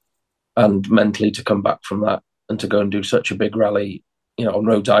mentally to come back from that and to go and do such a big rally, on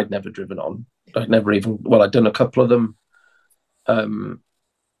roads I'd never driven on. I'd done a couple of them on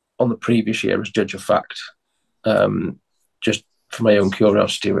the previous year as judge of fact, just for my own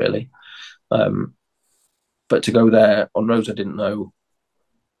curiosity, really. But to go there on roads I didn't know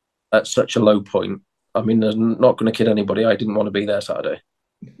at such a low point, I mean, I'm not going to kid anybody, I didn't want to be there Saturday.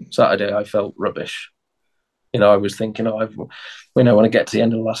 Saturday I felt rubbish. I was thinking, when I get to the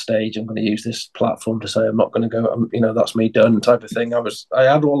end of the last stage, I'm going to use this platform to say I'm not going to go, that's me done, type of thing. I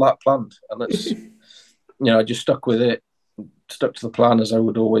had all that planned, and it's, I just stuck with it, stuck to the plan as I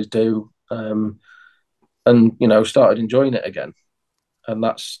would always do, and started enjoying it again. And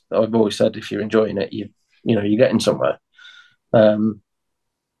that's, I've always said, if you're enjoying it, you're getting somewhere. And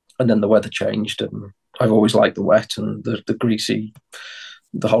then the weather changed, and I've always liked the wet and the greasy,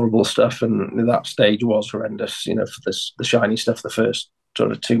 the horrible stuff. And that stage was horrendous. For the shiny stuff, the first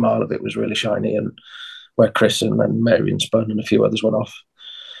sort of 2 mile of it was really shiny, and where Chris and then Marion spun and a few others went off.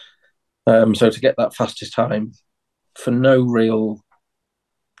 So to get that fastest time for no real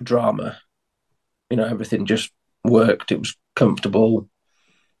drama, everything just worked. It was comfortable,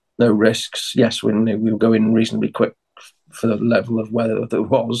 no risks. Yes, we knew we were going reasonably quick for the level of weather there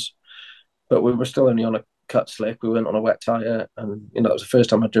was, but we were still only on a cut slick. We weren't on a wet tyre, and that was the first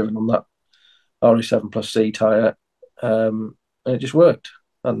time I'd driven on that RE7 Plus C tyre, and it just worked.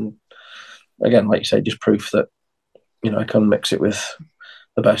 And again, like you say, just proof that I can mix it with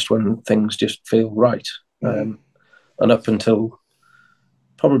the best when things just feel right. And up until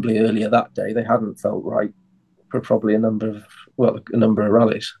probably earlier that day, they hadn't felt right for probably a number of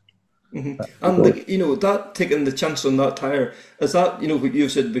rallies. And that taking the chance on that tyre, is that what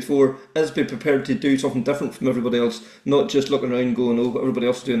you've said before, is be prepared to do something different from everybody else, not just looking around going, oh, everybody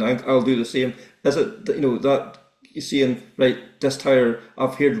else is doing that, I'll do the same. Is it that that you're seeing, right, this tyre,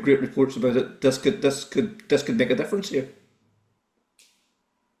 I've heard great reports about it, this could make a difference here?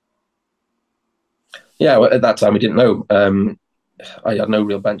 Yeah, well, at that time we didn't know. I had no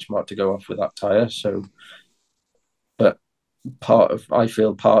real benchmark to go off with that tyre, but I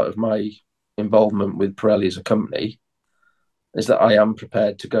feel part of my involvement with Pirelli as a company is that I am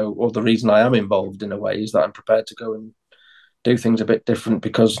prepared to go, or the reason I am involved in a way is that I'm prepared to go and do things a bit different,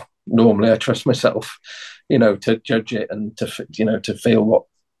 because normally I trust myself, to judge it and to feel what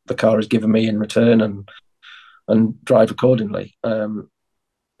the car has given me in return and drive accordingly. And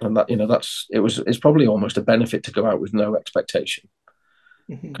that it's probably almost a benefit to go out with no expectation,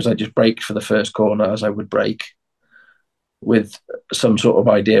 because I just brake for the first corner as I would brake, with some sort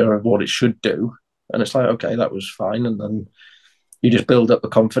of idea of what it should do, and it's like, okay, that was fine, and then you just build up the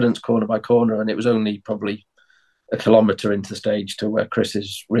confidence corner by corner. And it was only probably a kilometre into the stage to where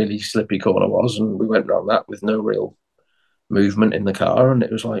Chris's really slippy corner was, and we went around that with no real movement in the car, and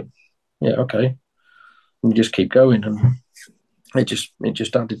it was like, yeah, okay, and you just keep going, and it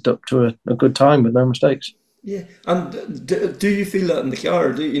just added up to a good time with no mistakes. Yeah, and do you feel that in the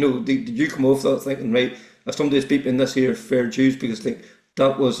car? Did you come off that thinking, right, if somebody's beeping this here, fair dues, because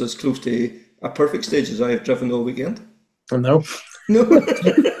that was as close to a perfect stage as I have driven all weekend? No. No.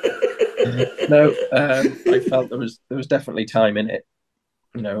 No, I felt there was definitely time in it,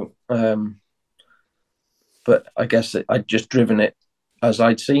 but I guess I'd just driven it as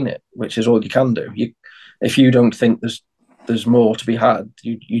I'd seen it, which is all you can do. If you don't think there's more to be had,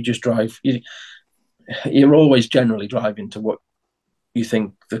 you just drive. You're always generally driving to what you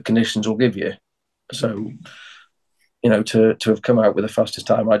think the conditions will give you. So, to have come out with the fastest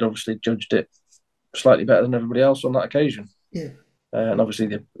time, I'd obviously judged it slightly better than everybody else on that occasion. Yeah. And obviously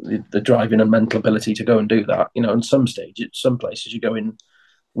the driving and mental ability to go and do that. In some places you're going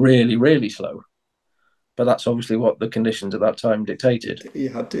really, really slow, but that's obviously what the conditions at that time dictated. You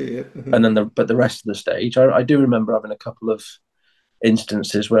had to, yeah. And then the rest of the stage, I do remember having a couple of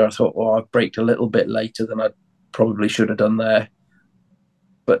instances where I thought, well, I braked a little bit later than I probably should have done there.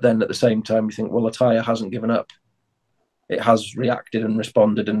 But then at the same time, you think, well, the tyre hasn't given up. It has reacted and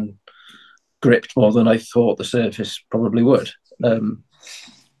responded and gripped more than I thought the surface probably would.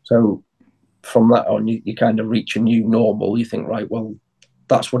 So from that on, you kind of reach a new normal. You think, right, well,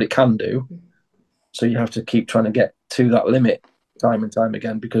 that's what it can do. So you have to keep trying to get to that limit time and time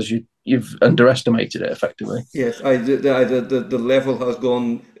again, because you've underestimated it effectively. Yes, the level has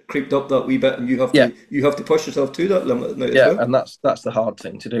creeped up that wee bit, and you have to push yourself to that limit now. Yeah, and that's the hard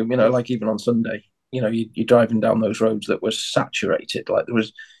thing to do. Like even on Sunday, you're driving down those roads that were saturated. Like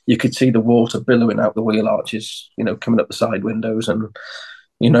you could see the water billowing out the wheel arches, coming up the side windows, and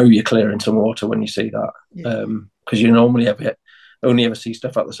you're clearing some water when you see that, because you normally only ever see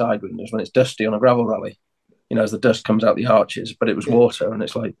stuff out the side windows when it's dusty on a gravel rally. As the dust comes out the arches, but it was water, and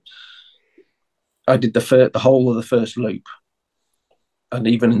it's like I did the whole of the first loop, and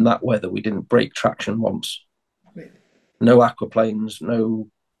even in that weather, we didn't break traction once. Right. No aquaplanes, no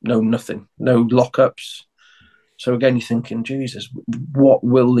nothing, no lockups. So again, you're thinking, Jesus, what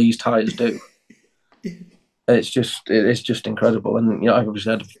will these tyres do? It's just incredible. And I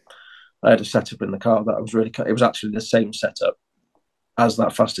obviously had a setup in the car that I was really. It was actually the same setup as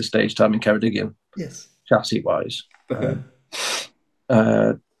that fastest stage time in Ceredigion. Yes. Chassis wise. Uh-huh.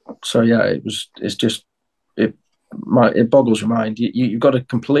 So yeah, it boggles your mind. You've got to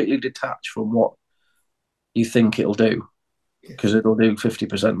completely detach from what you think it'll do, because it'll do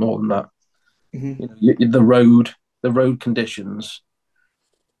 50% more than that. Mm-hmm. The road conditions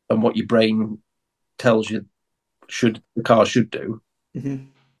and what your brain tells you the car should do, Mm-hmm.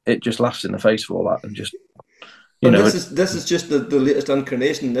 it just laughs in the face of all that and just. This is just the latest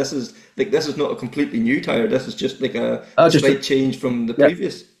incarnation. This is not a completely new tire. This is just like a slight change from the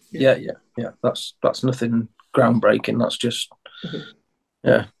previous. Yeah. That's nothing groundbreaking. That's just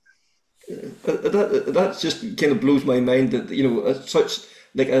That just kind of blows my mind that such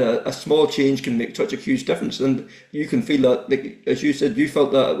like a small change can make such a huge difference, and you can feel that, like as you said, you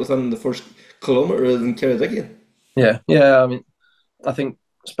felt that within the first kilometre in Ceredigion. Yeah. I mean, I think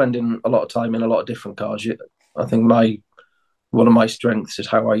spending a lot of time in a lot of different cars, I think one of my strengths is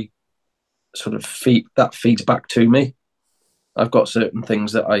how I sort of feeds back to me. I've got certain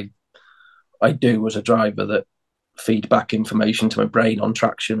things that I do as a driver that feed back information to my brain on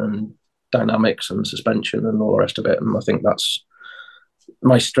traction and dynamics and suspension and all the rest of it. And I think that's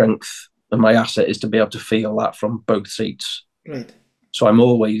my strength, and my asset is to be able to feel that from both seats. Right. So I'm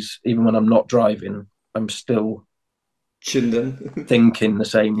always, even when I'm not driving, I'm still tuned in, thinking the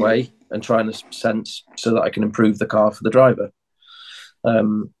same way and trying to sense so that I can improve the car for the driver.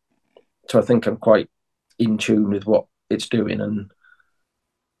 So I think I'm quite in tune with what it's doing, and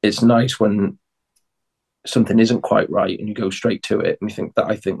it's nice when something isn't quite right and you go straight to it and you think that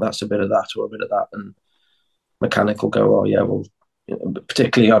I think that's a bit of that or a bit of that, and mechanic will go, oh yeah, well,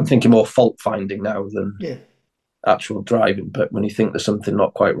 particularly I'm thinking more fault finding now than actual driving. But when you think there's something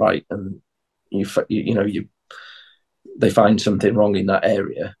not quite right and they find something wrong in that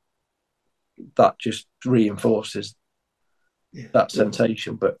area, that just reinforces that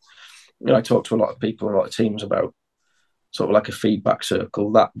sensation. But I talk to a lot of people, a lot of teams about sort of like a feedback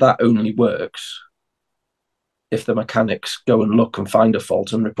circle. That only works if the mechanics go and look and find a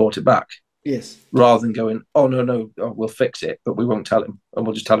fault and report it back. Yes. Rather than going, oh no, we'll fix it, but we won't tell him, and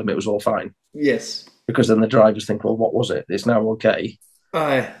we'll just tell him it was all fine. Yes. Because then the drivers think, well, what was it? It's now okay.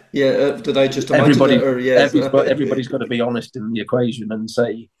 Aye, yeah. Did I just imagine it? Or everybody's got to be honest in the equation and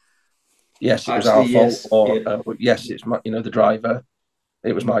say, yes, it was our fault, or yes, it's my, the driver.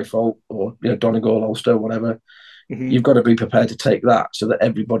 It was my fault, or Donegal, Ulster, whatever. Mm-hmm. You've got to be prepared to take that, so that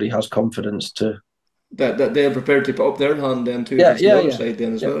everybody has confidence to that they're prepared to put up their hand then too. Side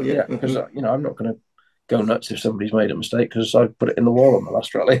then as well. Yeah, because I'm not going to go nuts if somebody's made a mistake because I put it in the wall on the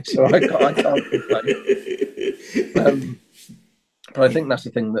last rally, so I can't complain. But I think that's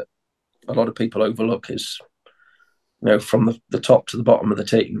the thing that a lot of people overlook is, from the top to the bottom of the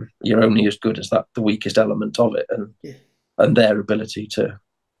team, you're only as good as the weakest element of it, and their ability to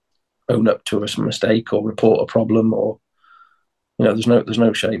own up to a mistake or report a problem, or there's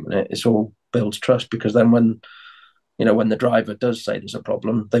no shame in it. It's all builds trust, because then when the driver does say there's a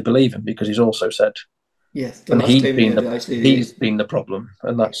problem, they believe him because he's also said and he's been the problem,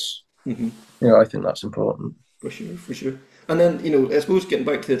 and that's I think that's important for sure. And then I suppose getting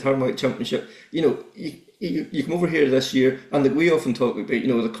back to the Tarmac Championship, you come over here this year, and we often talk about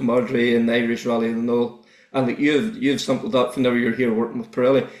the camaraderie and the Irish Rally and all, and you've sampled that whenever you're here working with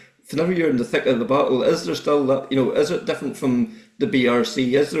Pirelli. Whenever you're in the thick of the battle, is there still that, is it different from the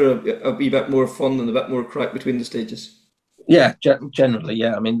BRC? Is there a wee bit more fun and a bit more crack between the stages? Yeah, generally,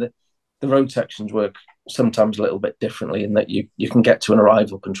 yeah. I mean, the road sections work sometimes a little bit differently in that you can get to an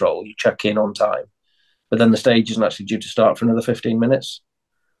arrival control, you check in on time, but then the stage isn't actually due to start for another 15 minutes,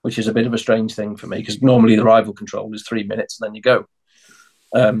 which is a bit of a strange thing for me, because normally the arrival control is 3 minutes and then you go.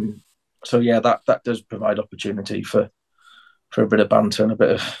 So yeah, that does provide opportunity for a bit of banter and a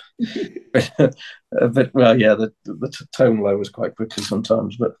bit of the tone lowers quite quickly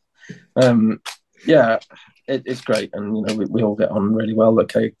sometimes, but it's great, and we all get on really well.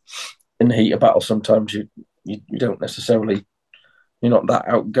 Okay, in the heat of battle sometimes you don't necessarily, you're not that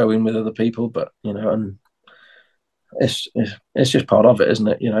outgoing with other people, but and it's just part of it, isn't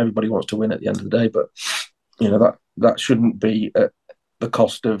it? Everybody wants to win at the end of the day, but that shouldn't be at the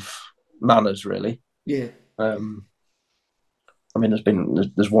cost of manners, really. Yeah. I mean,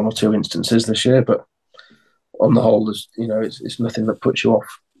 there's one or two instances this year, but on the whole, there's it's nothing that puts you off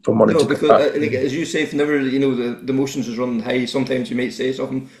from wanting to. Because as you say, whenever the emotions is running high, sometimes you might say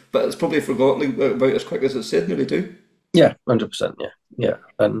something, but it's probably forgotten about as quick as it's said, nearly too. Yeah, 100%. Yeah,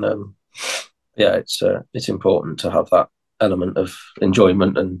 and it's important to have that element of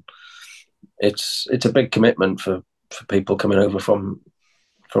enjoyment, and it's a big commitment for people coming over from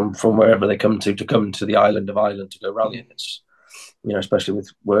wherever they come to the island of Ireland to go rallying. It's especially with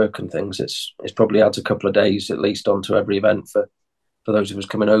work and things, it's probably adds a couple of days at least onto every event for those of us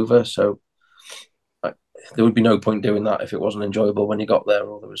coming over. So there would be no point doing that if it wasn't enjoyable when you got there,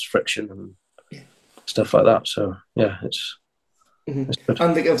 or there was friction and stuff like that. So yeah, it's good.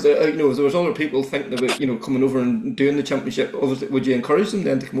 And if there was other people thinking about coming over and doing the championship, obviously, would you encourage them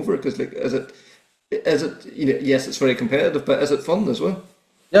then to come over? Because is it Is it, yes, it's very competitive, but is it fun as well?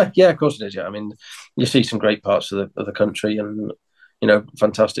 Yeah, of course it is. Yeah, I mean, you see some great parts of the country, and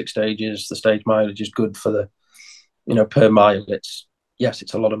fantastic stages. The stage mileage is good for the per mile. It's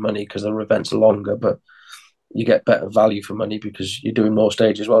a lot of money because the events are longer, but you get better value for money because you're doing more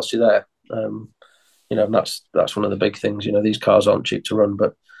stages whilst you're there. And that's one of the big things. These cars aren't cheap to run,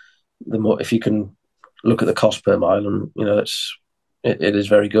 but the more, if you can look at the cost per mile, and it is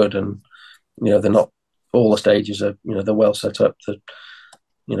very good. And they're not, all the stages are, they're well set up.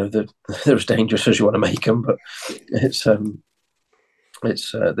 They're as dangerous as you want to make them, but they're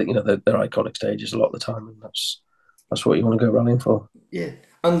iconic stages a lot of the time, and that's what you want to go rallying for. Yeah,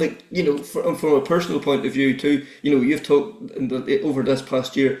 and from a personal point of view too, you've talked over this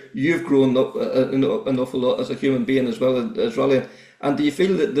past year, you've grown up an awful lot as a human being as well as rallying. And do you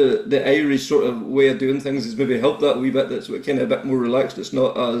feel that the Irish sort of way of doing things has maybe helped that a wee bit? That's kind of a bit more relaxed. It's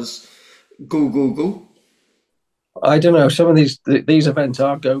not as go go go. I don't know. Some of these events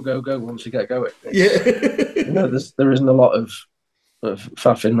are go go go once you get going. There isn't a lot of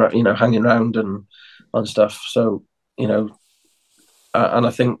faffing, hanging around and stuff. So and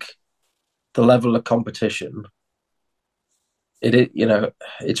I think the level of competition,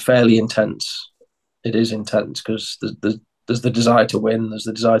 it's fairly intense. It is intense because there's the desire to win. There's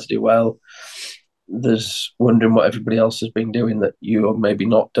the desire to do well. There's wondering what everybody else has been doing that you have maybe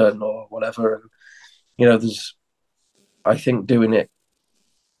not done or whatever. And I think doing it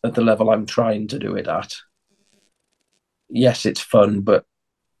at the level I'm trying to do it at, yes, it's fun, but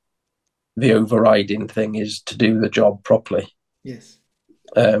the overriding thing is to do the job properly. Yes.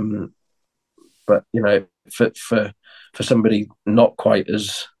 But for somebody not quite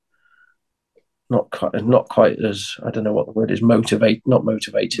as I don't know what the word is, not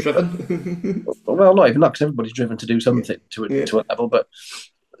motivated. Driven. Well, not even that, because everybody's driven to do something to a level. But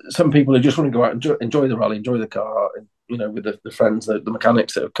some people who just want to go out and enjoy the rally, enjoy the car, with the friends, the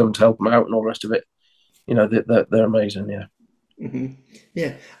mechanics that have come to help them out and all the rest of it. They're amazing. Yeah. Mm-hmm.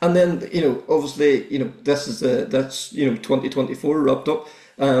 Yeah, and then obviously this is that's 2024 wrapped up.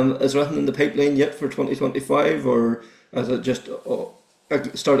 Is there anything in the pipeline yet for 2025, or is it just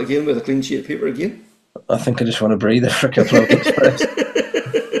start again with a clean sheet of paper again? I think I just want to breathe for a couple of weeks first.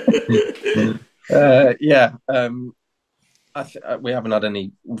 We haven't had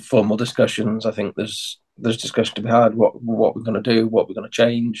any formal discussions. I think there's discussion to be had. What we're going to do, what we're going to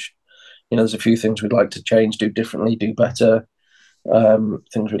change. There's a few things we'd like to change, do differently, do better.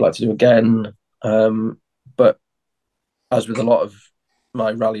 Things we'd like to do again. But as with a lot of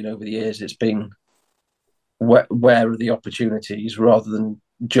my rallying over the years, it's been where are the opportunities rather than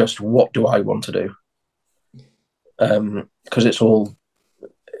just what do I want to do. Because it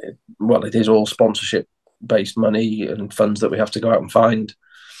is all sponsorship based money and funds that we have to go out and find,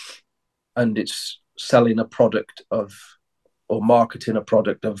 and it's selling a product or marketing a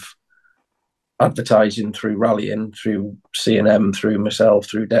product of advertising through rallying, through C&M, through myself,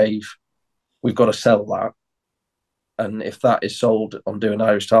 through Dave. We've got to sell that, and if that is sold on doing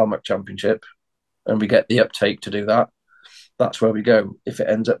Irish Tarmac Championship and we get the uptake to do that, that's where we go. If it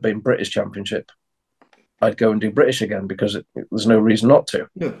ends up being British Championship, I'd go and do British again because there's no reason not to.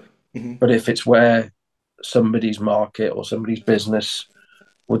 No. Mm-hmm. But if it's where somebody's market or somebody's business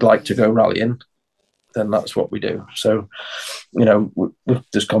would like to go rallying, then that's what we do. So,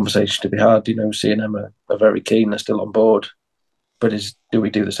 there's conversation to be had. C&M are very keen, they're still on board. But do we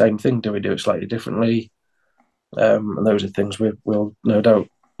do the same thing? Do we do it slightly differently? And those are things we'll no doubt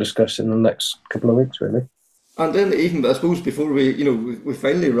discuss in the next couple of weeks, really. And then even, I suppose, before we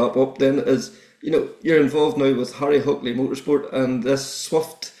finally wrap up, then is you're involved now with Hockly Motorsport and this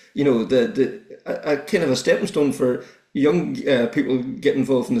Swift. A kind of a stepping stone for young people get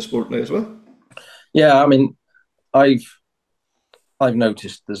involved in the sport now as well. Yeah, I mean, I've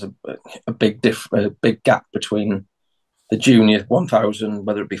noticed there's a big gap between the junior 1000,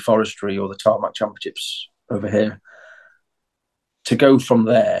 whether it be forestry or the tarmac championships over here. To go from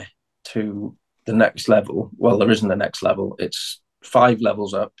there to the next level, well, there isn't a next level. It's 5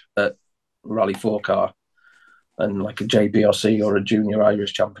 levels up at Rally 4 car and like a JBRC or a Junior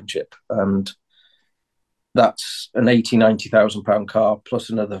Irish Championship. And that's an 90,000 pound car plus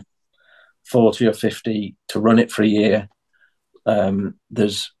another 40 or 50 to run it for a year.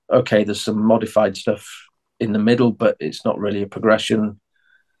 There's some modified stuff in the middle, but it's not really a progression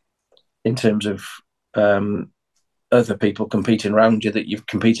in terms of other people competing around you that you've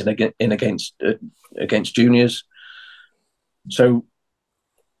competed against juniors. So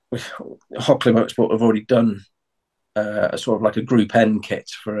Hockly Motorsport have already done a sort of like a Group N kit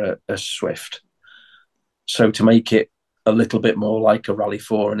for a Swift. So to make it a little bit more like a Rally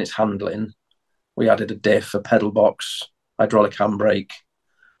 4 and its handling, We added a diff, a pedal box, hydraulic handbrake,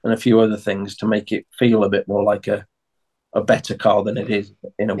 and a few other things to make it feel a bit more like a better car than it is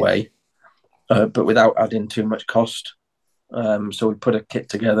in a way, but without adding too much cost. So we put a kit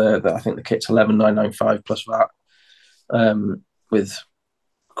together that I think the kit's 11,995 plus VAT, with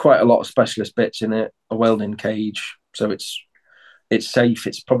quite a lot of specialist bits in it, a welding cage, so it's safe.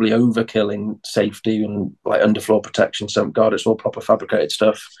 It's probably overkill in safety and like underfloor protection, sump guard. It's all proper fabricated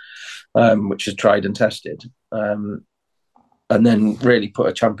stuff, which is tried and tested. And then really put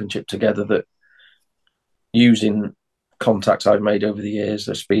a championship together that, using contacts I've made over the years,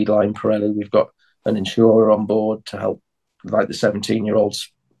 the Speedline, Pirelli, we've got an insurer on board to help, like the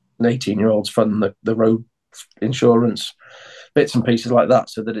 17-year-olds and 18-year-olds fund the road insurance, bits and pieces like that,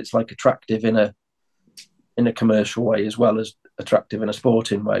 so that it's like attractive in a commercial way as well as attractive in a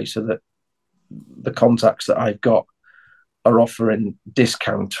sporting way, so that the contacts that I've got are offering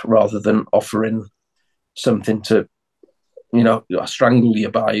discount rather than offering something to, strangle you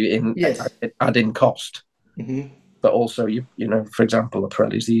by in adding cost. Mm-hmm. But also, for example, a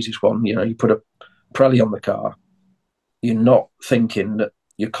Pirelli's the easiest one. You put a Pirelli on the car, you're not thinking that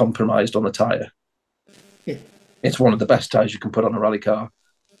you're compromised on the tyre. Yeah. It's one of the best tyres you can put on a rally car.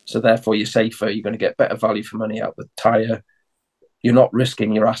 So therefore, you're safer. You're going to get better value for money out of the tyre. You're not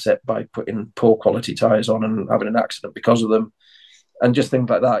risking your asset by putting poor quality tyres on and having an accident because of them. And just things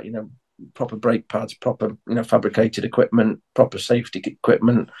like that, proper brake pads, proper, fabricated equipment, proper safety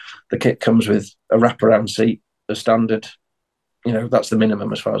equipment. The kit comes with a wraparound seat as standard. That's the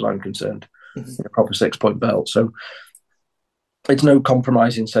minimum as far as I'm concerned. Mm-hmm. A proper 6-point belt. So it's no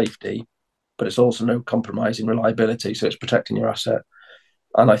compromise in safety, but it's also no compromise in reliability. So it's protecting your asset.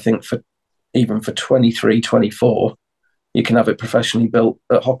 And I think for 23, 24, you can have it professionally built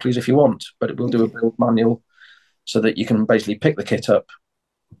at Hockleys if you want, but it will do a build manual so that you can basically pick the kit up,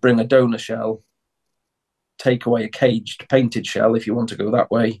 bring a donor shell, take away a caged painted shell if you want to go that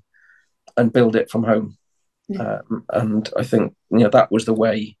way, and build it from home. Yeah. And I think that was the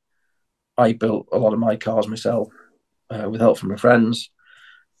way I built a lot of my cars myself, with help from my friends.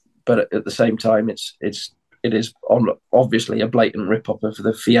 But at the same time, it is obviously a blatant rip-off of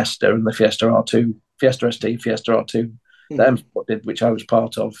the Fiesta and the Fiesta R2, Fiesta ST, Fiesta R2 that M-Sport did, which I was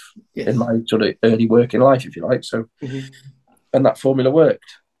part of in my sort of early working life, if you like. So, and that formula worked.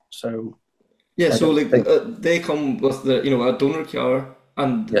 So, they come with the a donor car,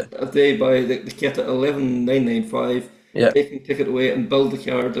 and if they buy the kit at 11,995, they can take it away and build the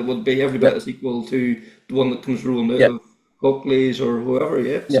car that would be every bit as equal to the one that comes rolling out of Hockleys or whoever.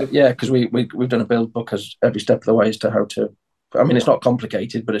 Because we've done a build book as every step of the way as to how to. I mean, it's not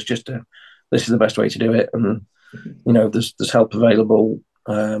complicated, but it's just this is the best way to do it, and there's help available.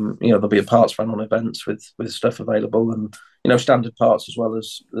 There'll be a parts van on events with stuff available, and standard parts as well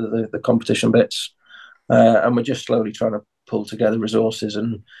as the competition bits. And we're just slowly trying to pull together resources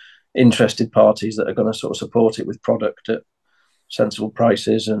and interested parties that are going to sort of support it with product at sensible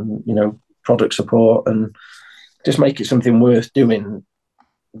prices and product support, and just make it something worth doing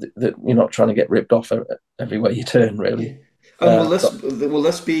that you're not trying to get ripped off everywhere you turn, really. And will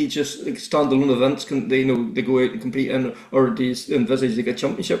this be just like standalone events? Can they go out and compete in, or do you envisage like a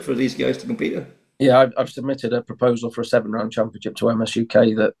championship for these guys to compete in? Yeah, I've submitted a proposal for a 7-round championship to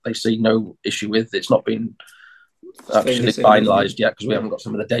MSUK that they see no issue with. It's not been actually finalised yet because we haven't got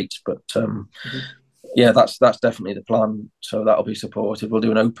some of the dates, but that's definitely the plan. So that'll be supported. We'll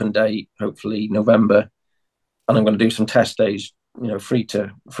do an open day, hopefully November, and I'm going to do some test days, free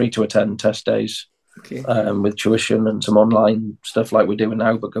to attend test days. With tuition and some online stuff like we're doing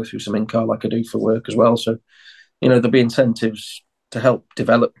now, but go through some in-car like I do for work as well. So, there'll be incentives to help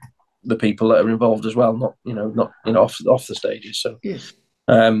develop the people that are involved as well, not off the stages. So,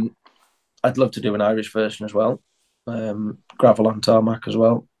 I'd love to do an Irish version as well, gravel and tarmac as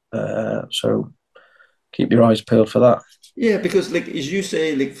well. So, keep your eyes peeled for that. Yeah, because like as you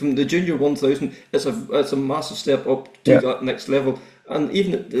say, from the Junior 1000, it's a massive step up to that next level. And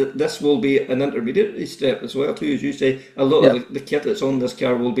even this will be an intermediate step as well too, as you say. A lot of the kit that's on this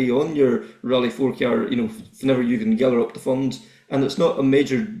car will be on your Rally 4 car, whenever you can gather up the funds. And it's not a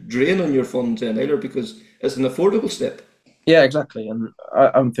major drain on your funds then either, because it's an affordable step. Yeah, exactly. And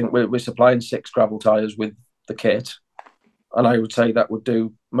I think we're supplying 6 gravel tyres with the kit. And I would say that would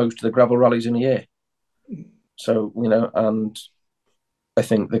do most of the gravel rallies in a year. So, and I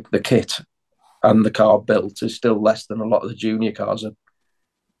think the kit and the car built is still less than a lot of the junior cars are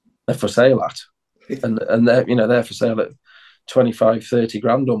for sale at. And they're for sale at 25, 30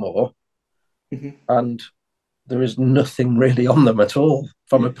 grand or more. And there is nothing really on them at all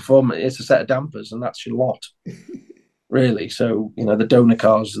from a performance. It's a set of dampers and that's your lot, really. So, the donor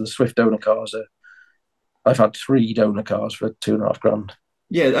cars, the Swift donor cars I've had 3 donor cars for £2.5 grand.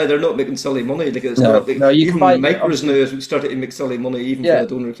 Yeah, they're not making silly money. Like it's No, not like no, you can even buy micros now is starting to make silly money even for Yeah, a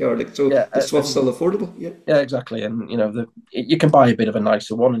donor car. Like so, yeah, the Swift's still affordable. Yeah, yeah, exactly. And you can buy a bit of a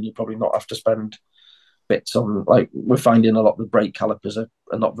nicer one, and you probably not have to spend bits on. Like we're finding a lot of the brake calipers are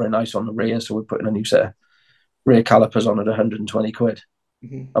not very nice on the rear, so we're putting a new set of rear calipers on at 120 quid.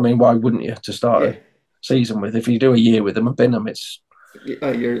 mm-hmm. I mean, why wouldn't you to start Yeah. a season with? If you do a year with them and bin them, it's You're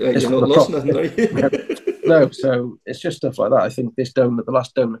not lost nothing, are you? no. So it's just stuff like that. I think the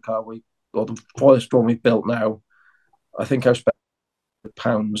last donor car or the first one we built now, I think I spent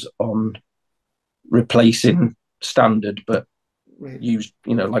 £100 on replacing standard, but Right. used,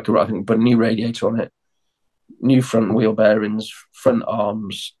 I think, put a new radiator on it, new front wheel bearings, front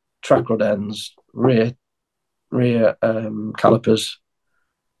arms, track rod ends, rear calipers,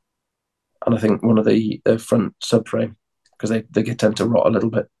 and I think one of the front subframe, because they tend to rot a little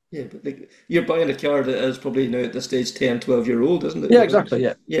bit. Yeah, but like, you're buying a car that is probably now at this stage 10, 12 year old, isn't it? Yeah, exactly.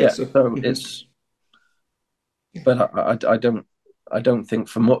 Yeah. So it's, but I don't think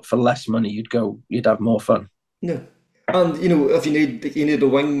for less money you'd have more fun. no. And if you need a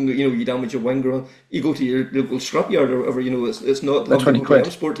wing, you damage your wing growing, you go to your local scrapyard or whatever. It's not They're 20 quid.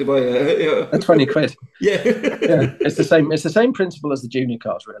 Sport to buy a They're 20 quid. Yeah. Yeah, it's the same. It's the same principle as the junior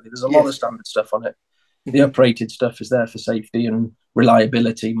cars. Really, there's a lot of standard stuff on it. The uprated stuff is there for safety and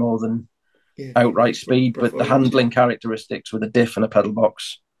reliability more than outright speed. But the handling characteristics with a diff and a pedal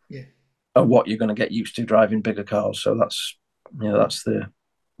box are what you're going to get used to driving bigger cars. So that's the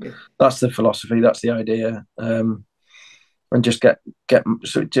philosophy. That's the idea. And just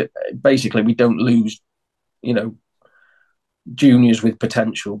basically we don't lose, juniors with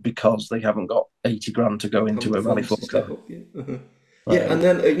potential because they haven't got 80 grand to go into a Rally 4 car. Yeah, and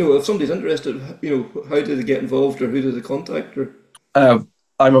then if somebody's interested, how do they get involved, or who do they contact? Or I'm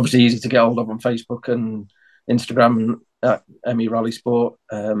obviously easy to get hold of on Facebook and Instagram at ME Rally Sport.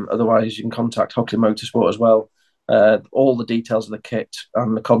 Otherwise, you can contact Hockly Motorsport as well. All the details of the kit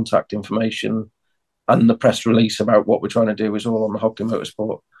and the contact information and the press release about what we're trying to do is all on the Hockly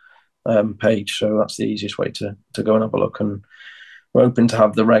Motorsport page. So that's the easiest way to go and have a look. And we're hoping to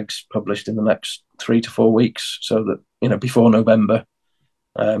have the regs published in the next 3 to 4 weeks, so that before November,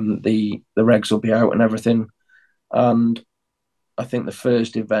 the regs will be out and everything. And I think the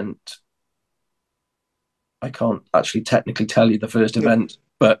first event, I can't actually technically tell you the first event,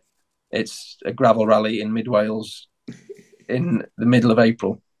 but it's a gravel rally in mid Wales in the middle of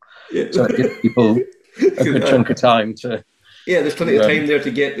April. Yeah. So it gives people a good chunk of time to. Yeah, there's plenty of time there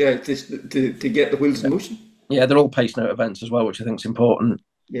to get to get the wheels in motion. Yeah, they're all pace note events as well, which I think is important.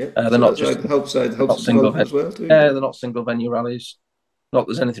 Yeah, they're not just helps single as well too. Yeah, they're not single venue rallies. Not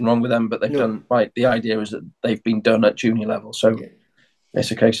that there's anything wrong with them, but they've done right. The idea is that they've been done at junior level, so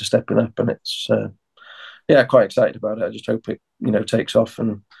it's a case of stepping up, and it's quite excited about it. I just hope it takes off,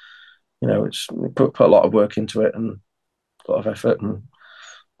 and it's put a lot of work into it and a lot of effort and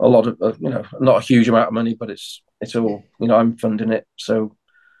a lot of not a huge amount of money, but it's all I'm funding it, so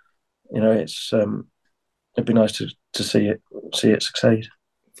it's it'd be nice to see it succeed.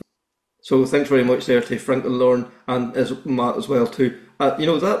 So thanks very much there to Frank and Lauren and as Matt as well too.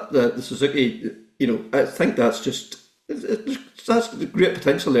 The Suzuki, I think that's the great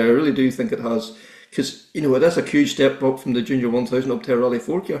potential there. I really do think it has, because that's a huge step up from the Junior 1000 up to a Rally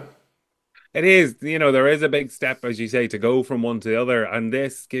 4 car. It is, there is a big step, as you say, to go from one to the other, and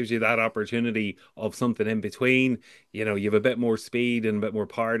this gives you that opportunity of something in between. You have a bit more speed and a bit more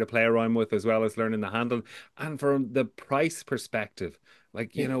power to play around with, as well as learning the handle. And from the price perspective,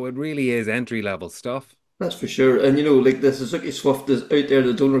 it really is entry-level stuff. That's for sure. And, like the Suzuki Swift is out there,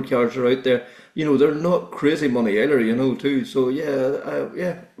 the donor cars are out there. They're not crazy money either, too. So,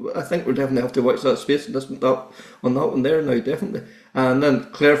 I think we'll definitely have to watch that space on that one there now, definitely. And then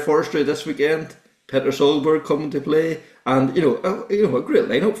Clare Forestry this weekend, Petter Solberg coming to play. And, a great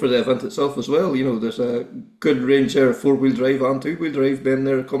lineup for the event itself as well. There's a good range there of 4-wheel drive and 2-wheel drive men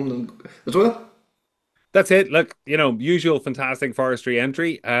there coming as well. That's it. Look, usual fantastic forestry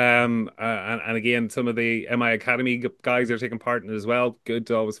entry. And again, some of the MI Academy guys are taking part in it as well. Good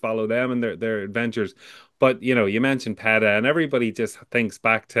to always follow them and their adventures. But, you mentioned Petter, and everybody just thinks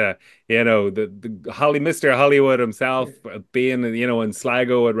back to, the Mr. Hollywood himself being, in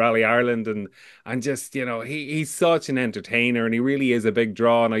Sligo at Rally Ireland. And just, he's such an entertainer, and he really is a big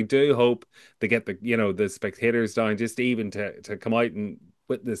draw. And I do hope to get the spectators down just even to come out and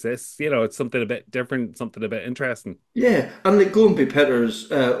witness this. It's something a bit different, something a bit interesting. Yeah, and going by Petter's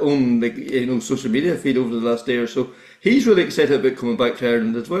own social media feed over the last day or so, he's really excited about coming back to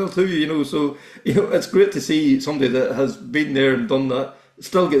Ireland as well too. So it's great to see somebody that has been there and done that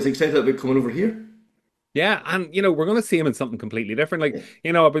still gets excited about coming over here. Yeah, and we're going to see him in something completely different. Like,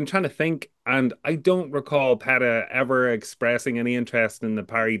 Yeah. I've been trying to think, and I don't recall Petter ever expressing any interest in the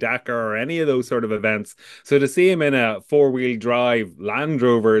Paris Dakar or any of those sort of events. So to see him in a four-wheel drive Land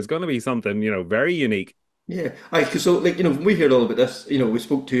Rover is going to be something, very unique. Yeah, so like when we heard all about this, we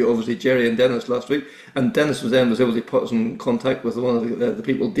spoke to obviously Jerry and Dennis last week, and Dennis was able to put us in contact with one of the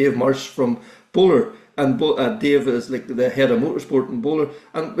people, Dave Marsh from Bowler, and Dave is like the head of motorsport in Bowler,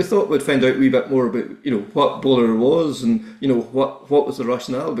 and we thought we'd find out a wee bit more about what Bowler was and what was the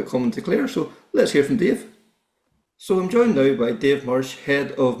rationale about coming to Clare. So let's hear from Dave. So I'm joined now by Dave Marsh,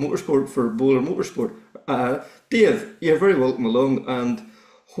 head of motorsport for Bowler Motorsport. Dave, you're very welcome along, and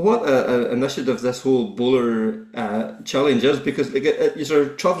what a initiative this whole bowler challenge is, because like, you're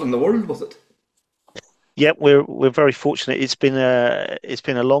travelling the world with it. Yeah, we're very fortunate. It's been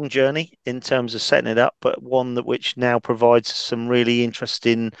a long journey in terms of setting it up, but one that which now provides some really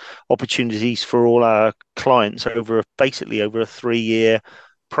interesting opportunities for all our clients basically over a 3-year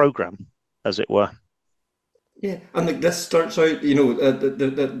program, as it were. Yeah, and like this starts out,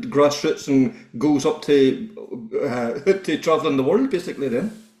 the grassroots and goes up to to travelling the world, basically.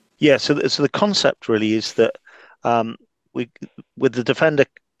 Then. Yeah, so the concept really is that we with the Defender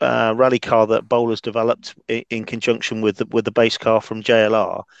rally car that Bowler's developed in conjunction with the base car from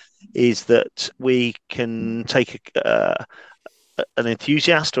JLR, is that we can take an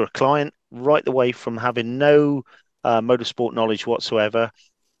enthusiast or a client right the way from having no motorsport knowledge whatsoever,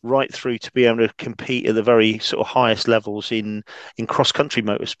 right through to be able to compete at the very sort of highest levels in cross country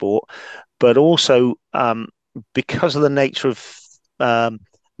motorsport, but also because of the nature of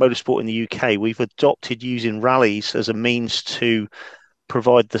motorsport in the UK, we've adopted using rallies as a means to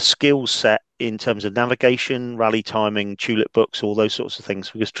provide the skill set in terms of navigation, rally timing, tulip books, all those sorts of things.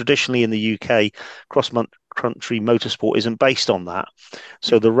 Because traditionally in the UK, cross-country motorsport isn't based on that.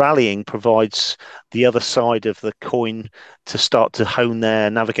 So the rallying provides the other side of the coin to start to hone their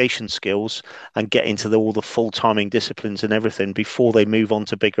navigation skills and get into all the full timing disciplines and everything before they move on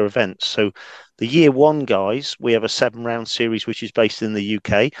to bigger events. So the year one guys, we have a 7-round series which is based in the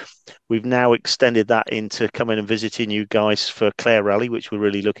UK. We've now extended that into coming and visiting you guys for Clare Rally, which we're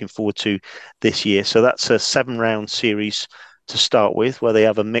really looking forward to this year. So that's a 7-round series to start with, where they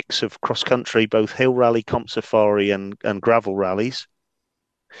have a mix of cross country, both hill rally, comp safari, and gravel rallies.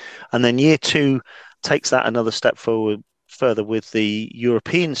 And then year two takes that another step further with the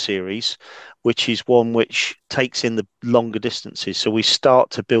European series, which is one which takes in the longer distances. So we start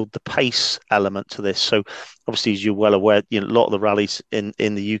to build the pace element to this. So obviously, as you're well aware, a lot of the rallies in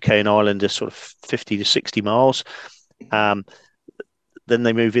the UK and Ireland are sort of 50 to 60 miles. Then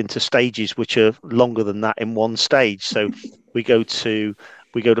they move into stages which are longer than that in one stage. So we go to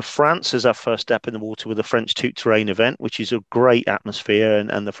France as our first step in the water with the French Tout Terrain event, which is a great atmosphere,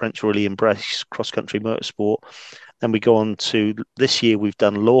 and the French really embrace cross-country motorsport. Then we go on to this year, we've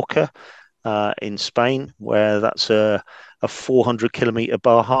done Lorca in Spain, where that's a 400-kilometer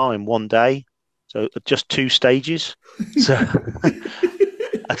Baja in one day. So just 2 stages.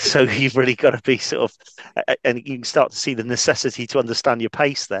 So you've really got to be sort of, and you can start to see the necessity to understand your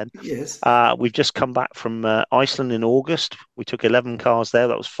pace then. Yes. We've just come back from Iceland in August. We took 11 cars there.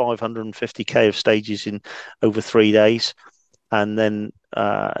 That was 550k of stages in over 3 days. And then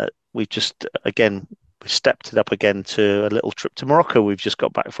we just, again, we stepped it up again to a little trip to Morocco we've just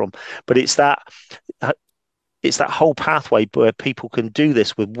got back from. But it's that whole pathway where people can do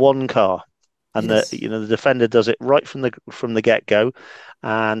this with one car. And yes. The Defender does it right from the get-go,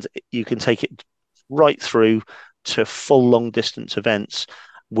 and you can take it right through to full long distance events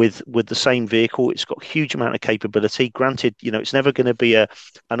with the same vehicle. It's got a huge amount of capability. Granted, it's never going to be an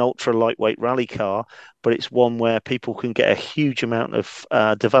ultra lightweight rally car, but it's one where people can get a huge amount of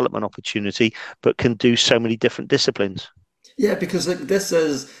development opportunity, but can do so many different disciplines. Yeah, because like this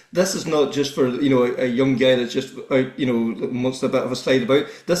is not just for a young guy that's just out wants a bit of a slide about.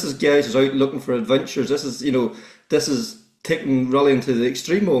 This is guys who's out looking for adventures. This is taking rallying to the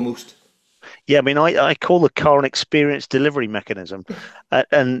extreme almost. Yeah, I mean, I call the car an experience delivery mechanism,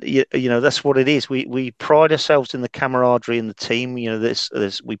 and that's what it is. We pride ourselves in the camaraderie in the team.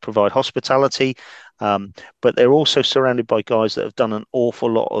 We provide hospitality, but they're also surrounded by guys that have done an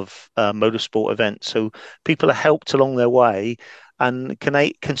awful lot of motorsport events. So people are helped along their way, and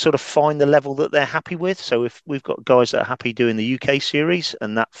can sort of find the level that they're happy with. So if we've got guys that are happy doing the UK series,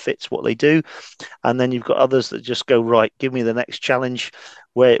 and that fits what they do, and then you've got others that just go, right, give me the next challenge.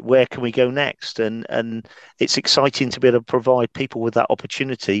 Where can we go next? And it's exciting to be able to provide people with that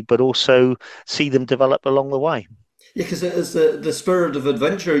opportunity, but also see them develop along the way. Yeah, because it is the spirit of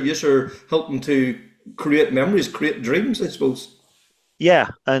adventure. You're helping to create memories, create dreams, I suppose. Yeah,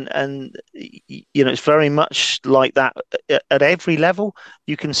 and it's very much like that at every level.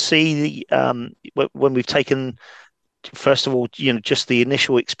 You can see when we've taken, first of all, just the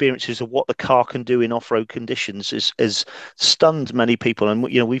initial experiences of what the car can do in off-road conditions has stunned many people. And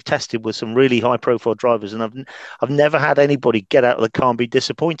we've tested with some really high-profile drivers, and I've never had anybody get out of the car and be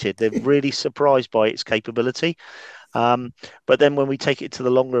disappointed. They're really surprised by its capability. But then when we take it to the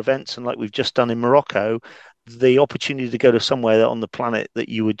longer events, and like we've just done in Morocco, the opportunity to go to somewhere on the planet that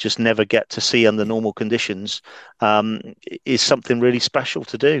you would just never get to see under normal conditions is something really special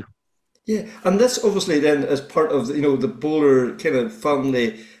to do. Yeah, and this obviously then as part of the Bowler kind of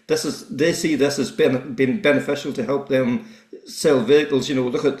family. They see this as being beneficial to help them sell vehicles.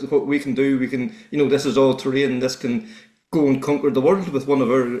 Look at what we can do. We can, this is all terrain. This can go and conquer the world with one of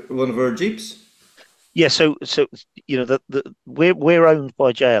our Jeeps. Yeah, so we're owned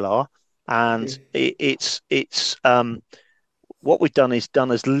by JLR, and it's what we've done is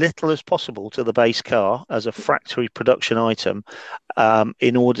done as little as possible to the base car as a factory production item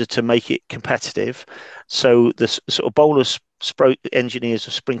in order to make it competitive. So the sort of Bowler engineers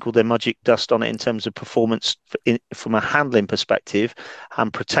have sprinkled their magic dust on it in terms of performance from a handling perspective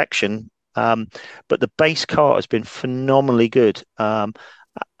and protection. But the base car has been phenomenally good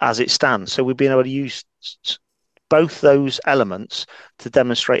as it stands. So we've been able to use both those elements to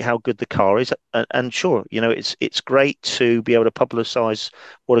demonstrate how good the car is. And sure, it's great to be able to publicise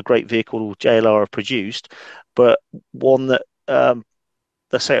what a great vehicle JLR have produced, but one that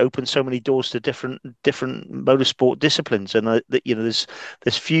let's say opens so many doors to different motorsport disciplines. And that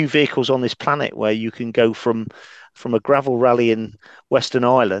there's few vehicles on this planet where you can go from a gravel rally in Western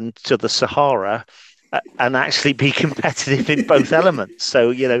Ireland to the Sahara and actually be competitive in both elements.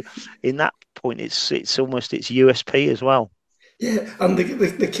 So in that point, it's almost its USP as well. Yeah, and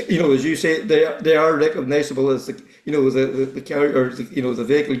the as you say, they are recognisable as the car or the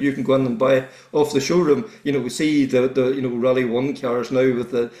vehicle you can go in and buy off the showroom. We see the Rally 1 cars now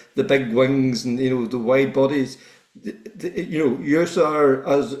with the big wings and the wide bodies. Yours are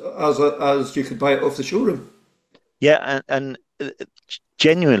as you could buy it off the showroom. Yeah, and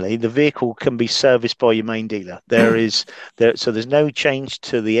genuinely, the vehicle can be serviced by your main dealer. So there's no change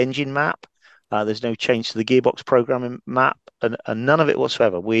to the engine map. There's no change to the gearbox programming map, and none of it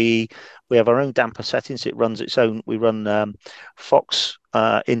whatsoever. We have our own damper settings. It runs its own. We run Fox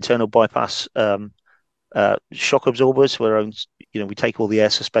internal bypass shock absorbers. We take all the air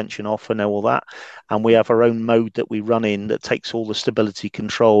suspension off and all that, and we have our own mode that we run in that takes all the stability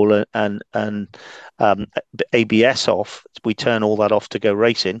control and ABS off. We turn all that off to go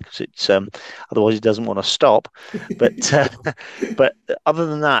racing because it's otherwise it doesn't want to stop. But other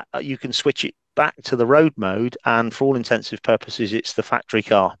than that, you can switch it back to the road mode, and for all intensive purposes, it's the factory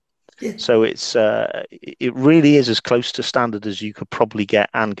car. Yeah. So it really is as close to standard as you could probably get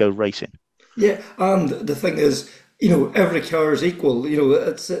and go racing. Yeah, and the thing is, every car is equal.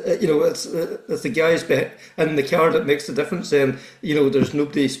 It's the guys in the car that makes the difference. And there's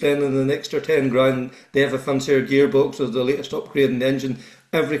nobody spending an extra 10 grand. They have a fancier gearbox or the latest upgrade in the engine.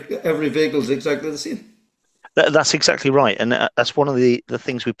 Every vehicle is exactly the same. That's exactly right, and that's one of the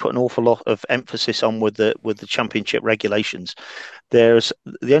things we put an awful lot of emphasis on with the championship regulations. There's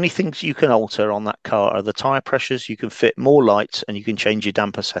the only things you can alter on that car are the tyre pressures. You can fit more lights, and you can change your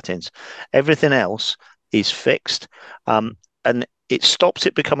damper settings. Everything else is fixed, and it stops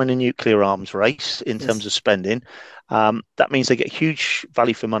it becoming a nuclear arms race in terms of spending. That means they get huge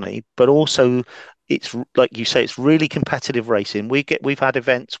value for money, but also it's like you say, it's really competitive racing. We've had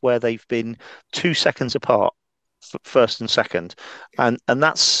events where they've been 2 seconds apart, first and second, and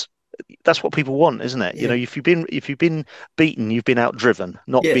that's what people want, isn't it? Yeah. If you've been beaten, you've been outdriven,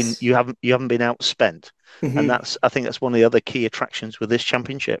 you haven't been outspent. Mm-hmm. And I think that's one of the other key attractions with this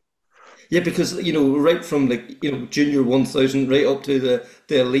championship. Yeah, because right from junior 1000 right up to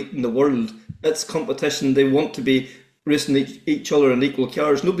the elite in the world, it's competition. They want to be racing each other in equal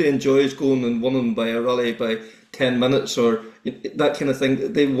cars. Nobody enjoys going and winning by a rally by 10 minutes or that kind of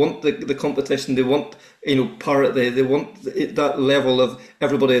thing. They want the competition. They want parity. They want that level of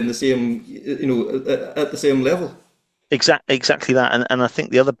everybody in the same at the same level. Exactly that, and I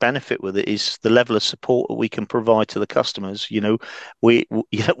think the other benefit with it is the level of support that we can provide to the customers. We're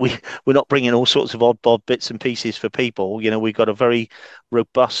not bringing all sorts of odd bod bits and pieces for people. We've got a very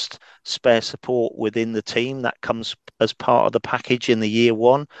robust spare support within the team that comes as part of the package in the year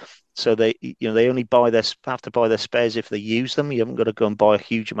one. So they only have to buy their spares if they use them. You haven't got to go and buy a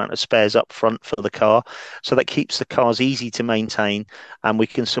huge amount of spares up front for the car. So that keeps the cars easy to maintain, and we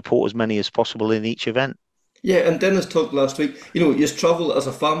can support as many as possible in each event. Yeah, and Dennis talked last week, you travel as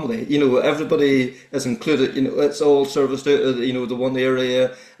a family, everybody is included, it's all serviced out of, the one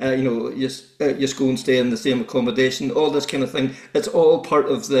area, you go and stay in the same accommodation, all this kind of thing. It's all part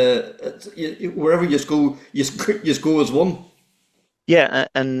of wherever you go, you go as one. Yeah,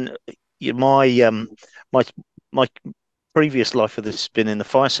 and my my previous life of this has been in the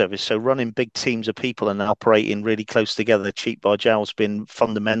fire service, so running big teams of people and operating really close together, cheek by jowl, has been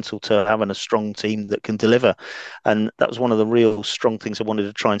fundamental to having a strong team that can deliver. And that was one of the real strong things I wanted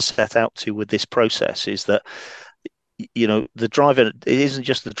to try and set out to with this process, is that the driver, it isn't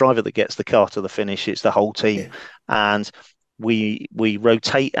just the driver that gets the car to the finish, it's the whole team. Yeah. And we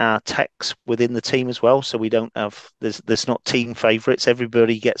rotate our techs within the team as well, so we don't have there's not team favourites.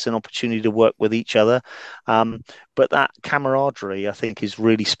 Everybody gets an opportunity to work with each other, but that camaraderie, I think, is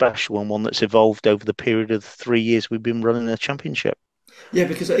really special, and one that's evolved over the period of 3 years we've been running the championship. Yeah,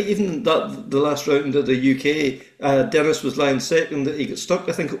 because even the last round of the UK, Dennis was lying second. He got stuck.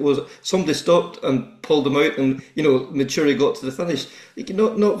 I think it was somebody stopped and pulled him out, and made sure he got to the finish.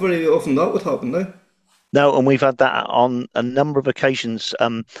 Not very often that would happen now. No, and we've had that on a number of occasions.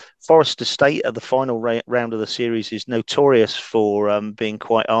 Forest Estate at the final round of the series is notorious for being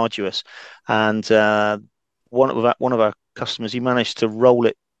quite arduous, and one of our customers, he managed to roll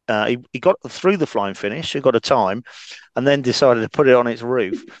it. He got through the flying finish, he got a time, and then decided to put it on its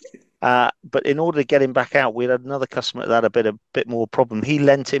roof. But in order to get him back out, we had another customer that had a bit more problem. He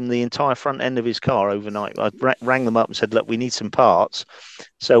lent him the entire front end of his car overnight. I rang them up and said, look, we need some parts.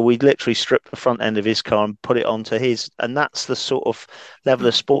 So we literally stripped the front end of his car and put it onto his. And that's the sort of level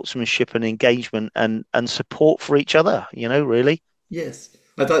of sportsmanship and engagement and support for each other, really. Yes.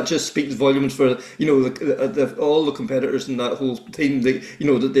 And that just speaks volumes for all the competitors in that whole team.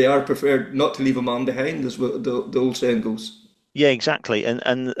 That they are prepared not to leave a man behind, as the old saying goes. Yeah, exactly, and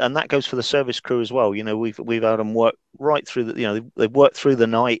that goes for the service crew as well. We've had them work right through they've worked through the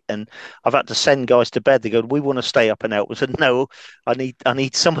night, and I've had to send guys to bed. They go, we want to stay up and help. I said, no, I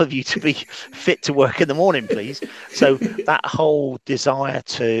need some of you to be fit to work in the morning, please. So that whole desire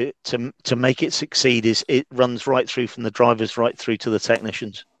to make it succeed it runs right through from the drivers right through to the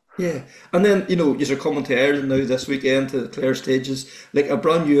technicians. Yeah, and then you're coming to Ireland now this weekend to the Clare stages, like a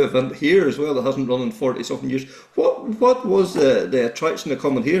brand new event here as well that hasn't run in 40 something years. What was the attraction of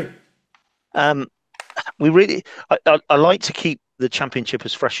coming here? We really, I like to keep the championship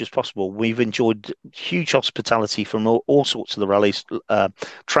as fresh as possible. We've enjoyed huge hospitality from all sorts of the rallies.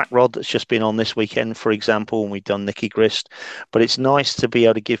 Track Rod that's just been on this weekend, for example, and we've done Nicky Grist. But it's nice to be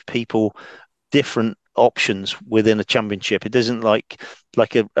able to give people different options within a championship. It isn't like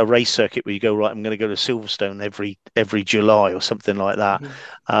a race circuit where you go, right, I'm going to go to Silverstone every July or something like that.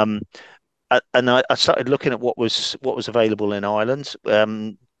 Mm-hmm. And I started looking at what was available in Ireland.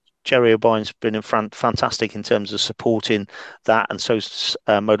 Jerry O'Brien's been fantastic in terms of supporting that, and so's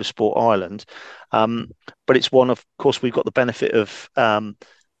Motorsport Ireland. But it's one, of course, we've got the benefit of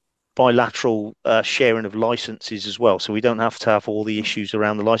bilateral sharing of licenses as well, so we don't have to have all the issues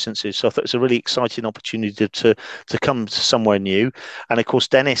around the licenses. So I thought it's a really exciting opportunity to come to somewhere new. And of course,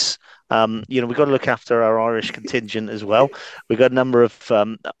 Dennis, we've got to look after our Irish contingent as well. We've got a number of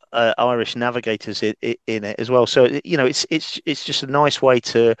Irish navigators in it as well. So it's just a nice way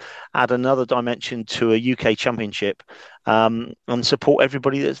to add another dimension to a UK championship and support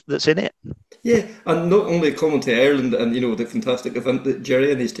everybody that's in it. Yeah, and not only coming to Ireland and the fantastic event that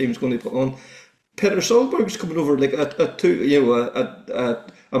Jerry and his team's going to put on. Petter Solberg's coming over like a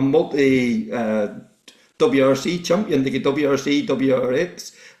multi WRC champion, like a WRC,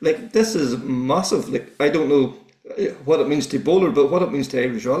 WRX. Like, this is massive. Like, I don't know what it means to Bowler, but what it means to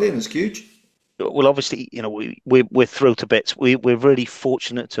Irish rallying is huge. Well, obviously, we're thrilled to bits. We're really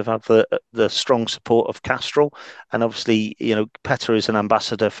fortunate to have the strong support of Castrol, and obviously, Petter is an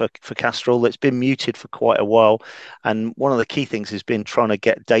ambassador for Castrol. That's been muted for quite a while, and one of the key things has been trying to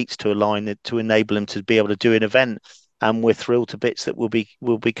get dates to align to enable him to be able to do an event. And we're thrilled to bits that we'll be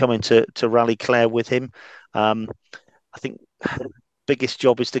coming to Rally Clare with him. I think biggest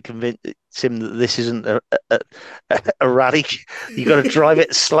job is to convince him that this isn't a rally. You got to drive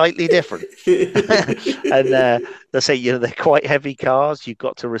it slightly different. And they say they're quite heavy cars. You've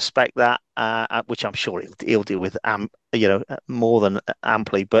got to respect that, which I'm sure he'll deal with more than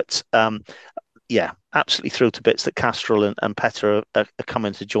amply. But yeah, absolutely thrilled to bits that Castrol and Petter are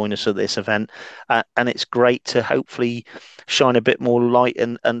coming to join us at this event, and it's great to hopefully shine a bit more light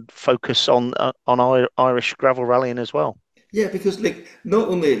and focus on Irish gravel rallying as well. Yeah, because not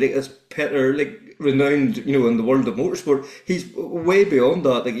only is Petter renowned, in the world of motorsport, he's way beyond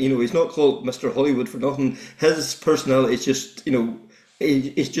that. He's not called Mr. Hollywood for nothing. His personality is just,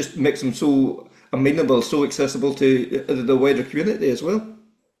 it just makes him so amenable, so accessible to the wider community as well.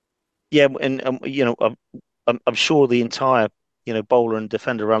 Yeah, and I'm sure the entire Bowler and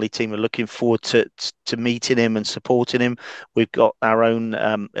Defender Rally team are looking forward to meeting him and supporting him. We've got our own,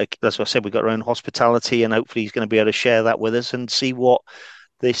 as I said, we've got our own hospitality, and hopefully he's going to be able to share that with us and see what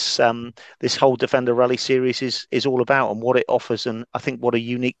this whole Defender Rally series is all about and what it offers, and I think what a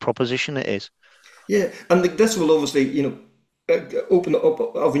unique proposition it is. Yeah, and this will obviously, open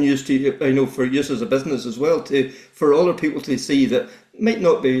up avenues to, for use as a business as well, for other people to see that might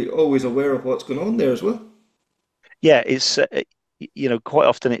not be always aware of what's going on there as well. Yeah, it's quite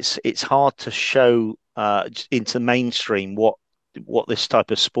often it's hard to show into mainstream what this type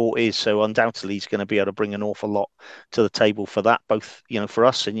of sport is. So undoubtedly, he's going to be able to bring an awful lot to the table for that, both for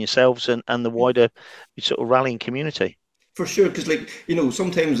us and yourselves and the wider sort of rallying community. For sure, because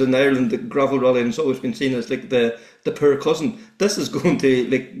sometimes in Ireland the gravel rallying has always been seen as like the poor cousin. This is going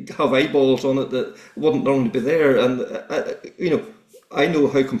to have eyeballs on it that wouldn't normally be there, and I know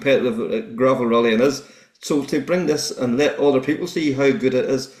how competitive gravel rallying is. So to bring this and let other people see how good it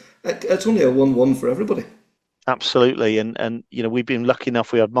is, it's only a 1-1 for everybody. Absolutely, and we've been lucky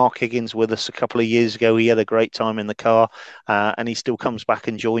enough. We had Mark Higgins with us a couple of years ago. He had a great time in the car, and he still comes back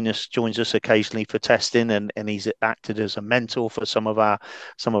and joins us occasionally for testing, and he's acted as a mentor for some of our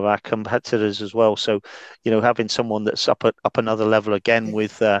competitors as well. So, having someone that's up another level again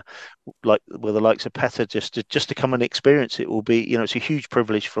with the likes of Petter just to come and experience it will be, it's a huge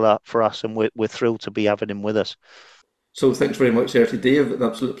privilege for us, and we're thrilled to be having him with us. So thanks very much there to Dave, an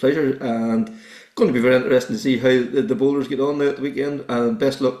absolute pleasure, and going to be very interesting to see how the bowlers get on now at the weekend, and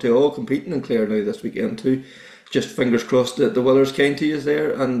best luck to all competing in Clare now this weekend too. Just fingers crossed that the weather's kind to you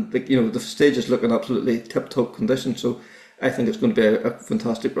there, and the stage is looking absolutely tip-top condition, so I think it's going to be a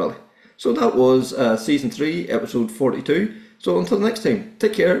fantastic rally. So that was Season 3, Episode 42. So until next time,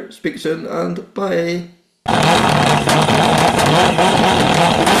 take care, speak soon, and bye.